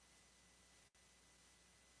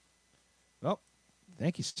 Well,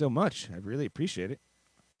 thank you so much. I really appreciate it.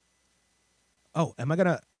 Oh, am I going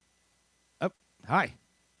to... Oh, hi.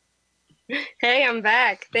 Hey, I'm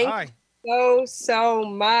back. Thank you so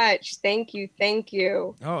much. Thank you. Thank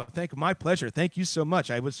you. Oh, my pleasure. Thank you so much.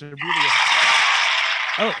 I was really...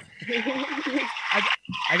 Oh,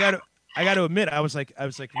 I got to admit, I was like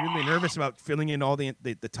really nervous about filling in all the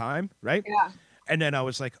time, right? Yeah. And then I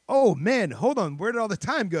was like, oh, man, hold on. Where did all the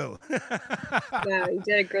time go? Yeah, you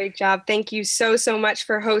did a great job. Thank you so much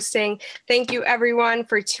for hosting. Thank you, everyone,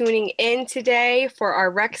 for tuning in today for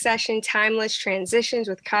our rec session, Timeless Transitions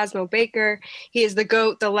with Cosmo Baker. He is the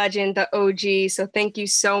GOAT, the legend, the OG. So thank you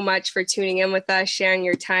so much for tuning in with us, sharing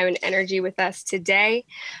your time and energy with us today.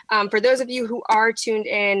 For those of you who are tuned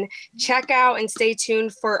in, check out and stay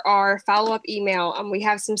tuned for our follow-up email. We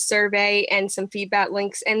have some survey and some feedback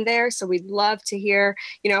links in there. So we'd love to hear,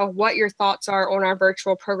 you know, what your thoughts are on our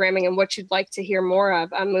virtual programming and what you'd like to hear more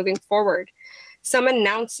of moving forward. Some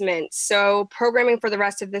announcements. So programming for the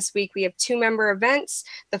rest of this week, we have 2 member events.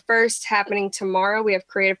 The first happening tomorrow, we have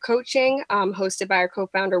creative coaching hosted by our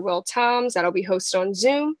co-founder, Will Toms. That'll be hosted on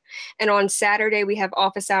Zoom. And on Saturday, we have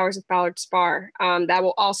office hours with Ballard Spar. That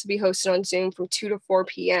will also be hosted on Zoom from 2 to 4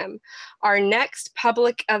 p.m. Our next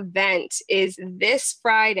public event is this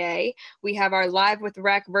Friday. We have our Live with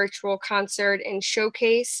Rec virtual concert and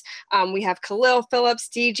showcase. We have Khalil Phillips,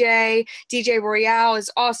 DJ Royale is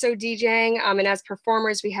also DJing. And as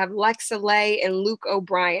performers, we have Lexa Lay and Luke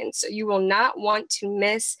O'Brien. So you will not want to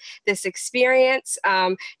miss this experience.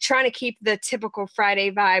 Trying to keep the typical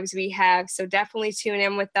Friday vibes we have. So definitely tune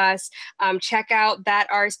in with us. Check out that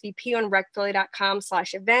RSVP on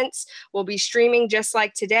recphilly.com/events. We'll be streaming just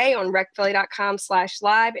like today on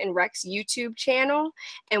recphilly.com/live and Rec's YouTube channel.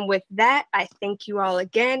 And with that, I thank you all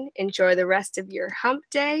again. Enjoy the rest of your hump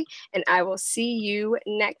day, and I will see you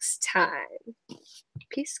next time.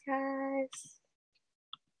 Peace, guys.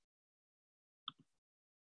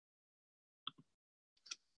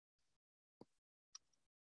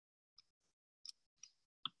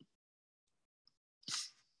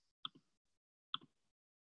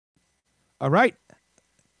 All right.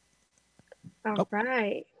 All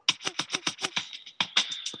right.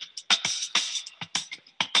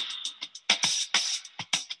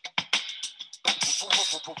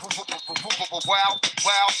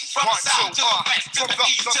 Well, from the south to the west, to the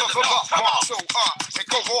east, to the north, come on. And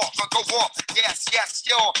go off, yes,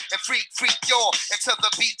 yo, and freak, yo, until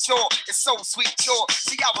the beat, yo, it's so sweet, yo.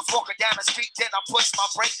 See, I was walking down the street, then I pushed my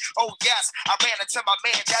brake, oh yes, I ran into my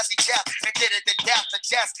man, Jazzy Jeff, and did it to death, and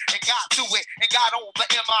just, and got to it, and got on the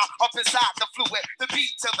MI up inside the fluid, the B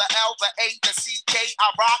to the L, the A, the C, K, I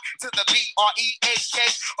rock to the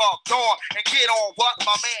BREAK, up dawn, and get on what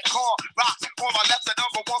my man called rock, on my left, the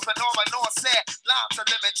number one phenomenon said, lime to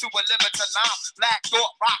limit to a limit to lime, black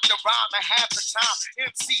thought, rock the rhyme, and half the time,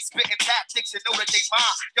 MC spitting tactics, you know that they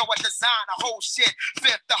mine, yo, I design a whole shit,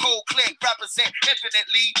 fifth, the whole clique, represent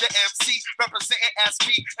infinitely, the MC, representing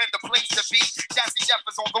SP, and the place to be, Jazzy Jeff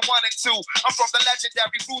is on the 1 and 2, I'm from the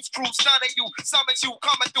legendary Roots crew, stunning you, summon you,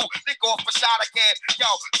 coming through, lick off a shot again, yo,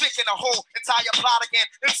 picking a whole entire plot again,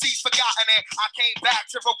 MC's forgotten it, I came back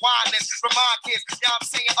to rewind this, remind kids, yeah, I'm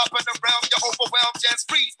saying up in the realm, you're overwhelmed, just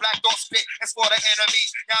freeze, black door spit, it's for the enemies,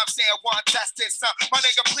 yeah, I'm saying one test this, my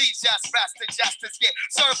nigga, please just rest and justice, get,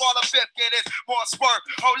 serve all the fifth, get it, more swerve,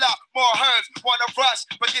 hold up, more herbs, wanna rush,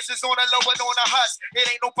 but this is on the low and on the hush, it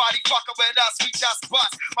ain't nobody fucking with us, we just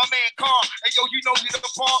bust, my man calm, and yo, you know you the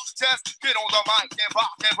bomb, just get on the mic and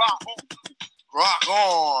rock, rock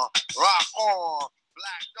on, black dog,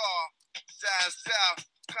 jazz death,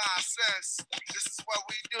 common sense, this is what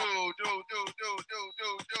we do, it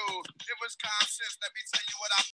was common sense, let me tell you what I